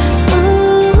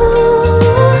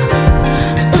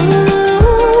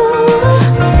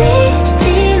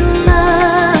City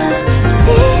love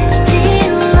City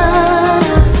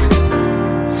love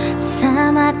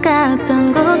사막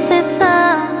같던 곳에서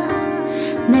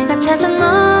내가 찾은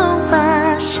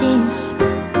오아시스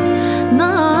너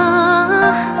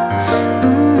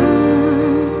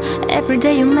Every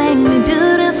day you make me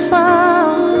beautiful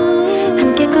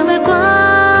함께 꿈을 꿔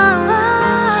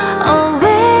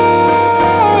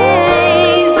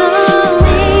Always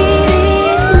City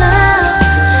love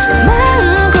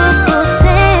마음 곳곳에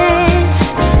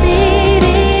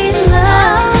City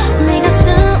love 네가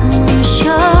숨을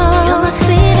쉬어 You're my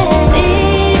sweetest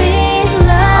City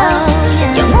love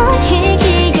영원히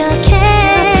기억해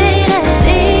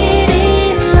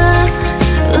City love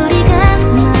우리가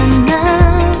만난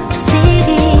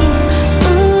City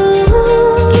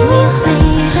Give me a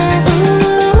sweetest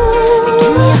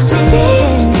Give me a sweetest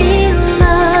City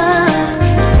love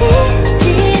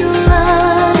City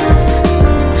love Give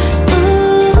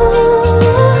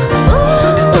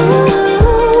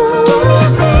me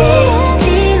a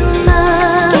city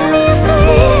love Give me a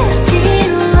city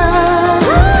love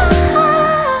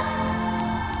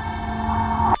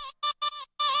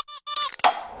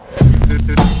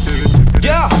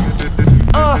Yeah,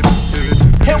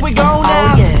 here we go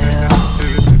now. Oh yeah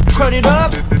Turn it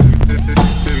up.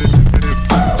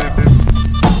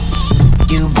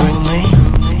 You bring me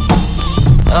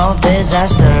oh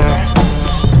disaster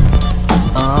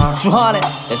주하네.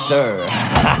 Yes sir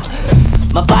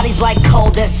My body's like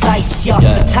cold as ice, yeah.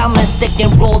 The time is thick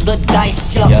and roll the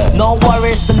dice, yeah. No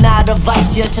worries, I'm not a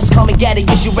vice, yeah. Just come and get it,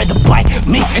 yes, you ready to bite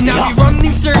me, And I'll yeah. be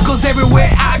running circles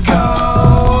everywhere I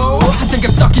go. I think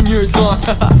I'm stuck in your zone.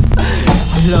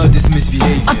 I love this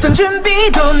misbehavior. 어떤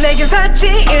준비도 내겐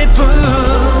사치일 뿐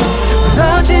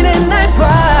무너지는 날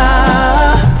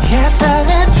봐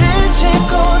예상을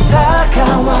뒤집고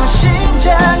다가와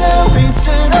심장을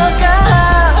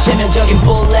휩쓸어가 치명적인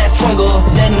bullet triangle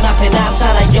내 눈앞에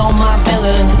나타나 You're my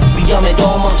villain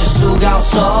위험해도 멈출 수가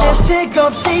없어 예측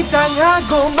없이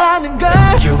당하고 마는 걸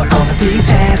You are gonna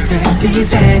disaster,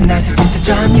 disaster 날 스치듯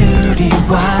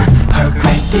전율이와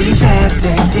Earthquake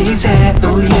disaster, disaster,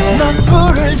 oh yeah 넌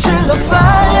불을 질러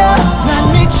fire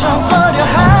난 미쳐버려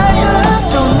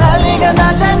higher 또 난리가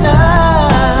나잖아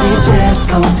Disaster,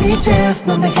 go disaster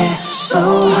넌 내게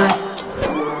so hot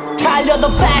달려도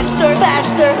faster,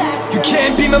 faster You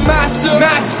can't be my master.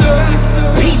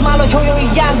 Peace 말로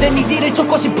효용이 안돼 니들을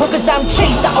쫓고 싶어 cause I'm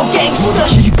chaser or gangster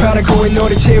모두끼리 바라고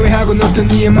너를 제외하고 어떤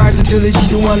네의 말도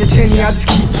들리지도 않을 테니 I just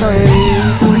keep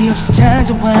playing. 소리 없이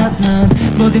찾아와 넌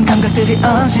모든 감각들이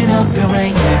어지럽혀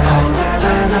right now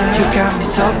You got me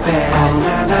so bad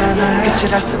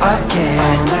끝을 할 수 없게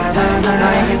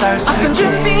너에게 닿을 수 어떤 있게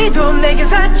준비도 내게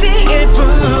사치일 뿐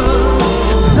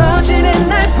무너지는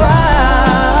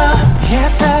날봐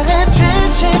예상에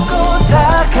뒤집고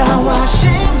다가와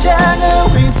심장을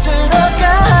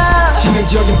휩쓸어가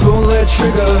치명적인 bullet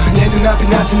trigger 내 눈앞에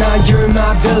나타나 You're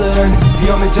my villain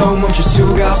위험해도 멈출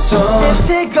수가 없어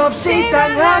대책 없이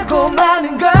당하고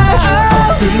마는 걸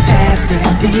Disaster,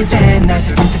 disaster 날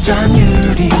스친다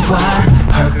전율이와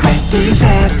Her great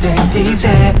disaster,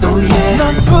 disaster oh yeah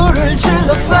넌 불을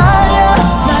질러 fire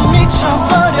난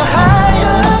미쳐버려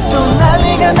higher 또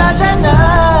난리가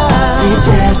나잖아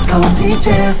Disaster, cold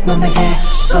disaster 넌 내게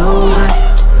so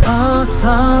hot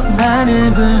어서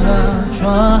나를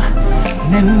불러줘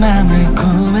내 맘을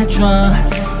구해줘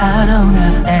I don't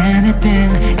have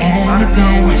anything,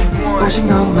 anything 오직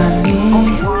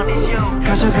너만이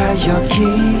가져가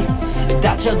여기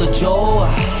다쳐도 좋아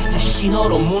다시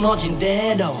너로 무너진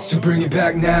대로 So bring it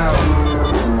back now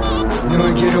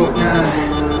너에게로 난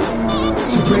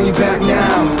So bring it back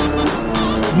now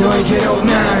너에게로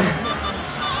난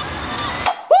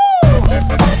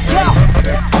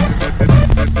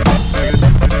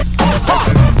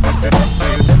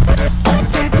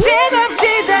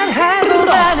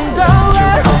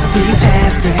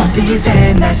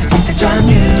Disaster 날 스친다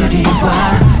전율이와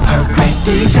Her great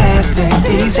disaster,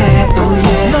 disaster oh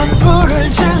yeah 넌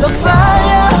불을 질러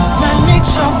fire 난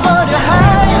미쳐버려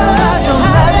higher 또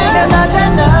난리가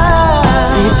나잖아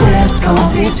Disaster,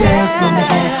 cold disaster 넌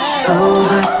내게 so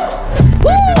hot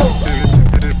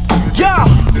Yeah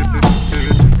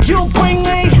You bring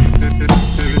me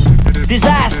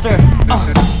Disaster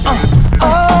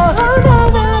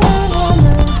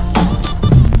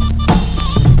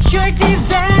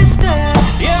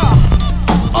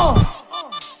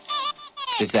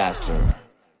Disaster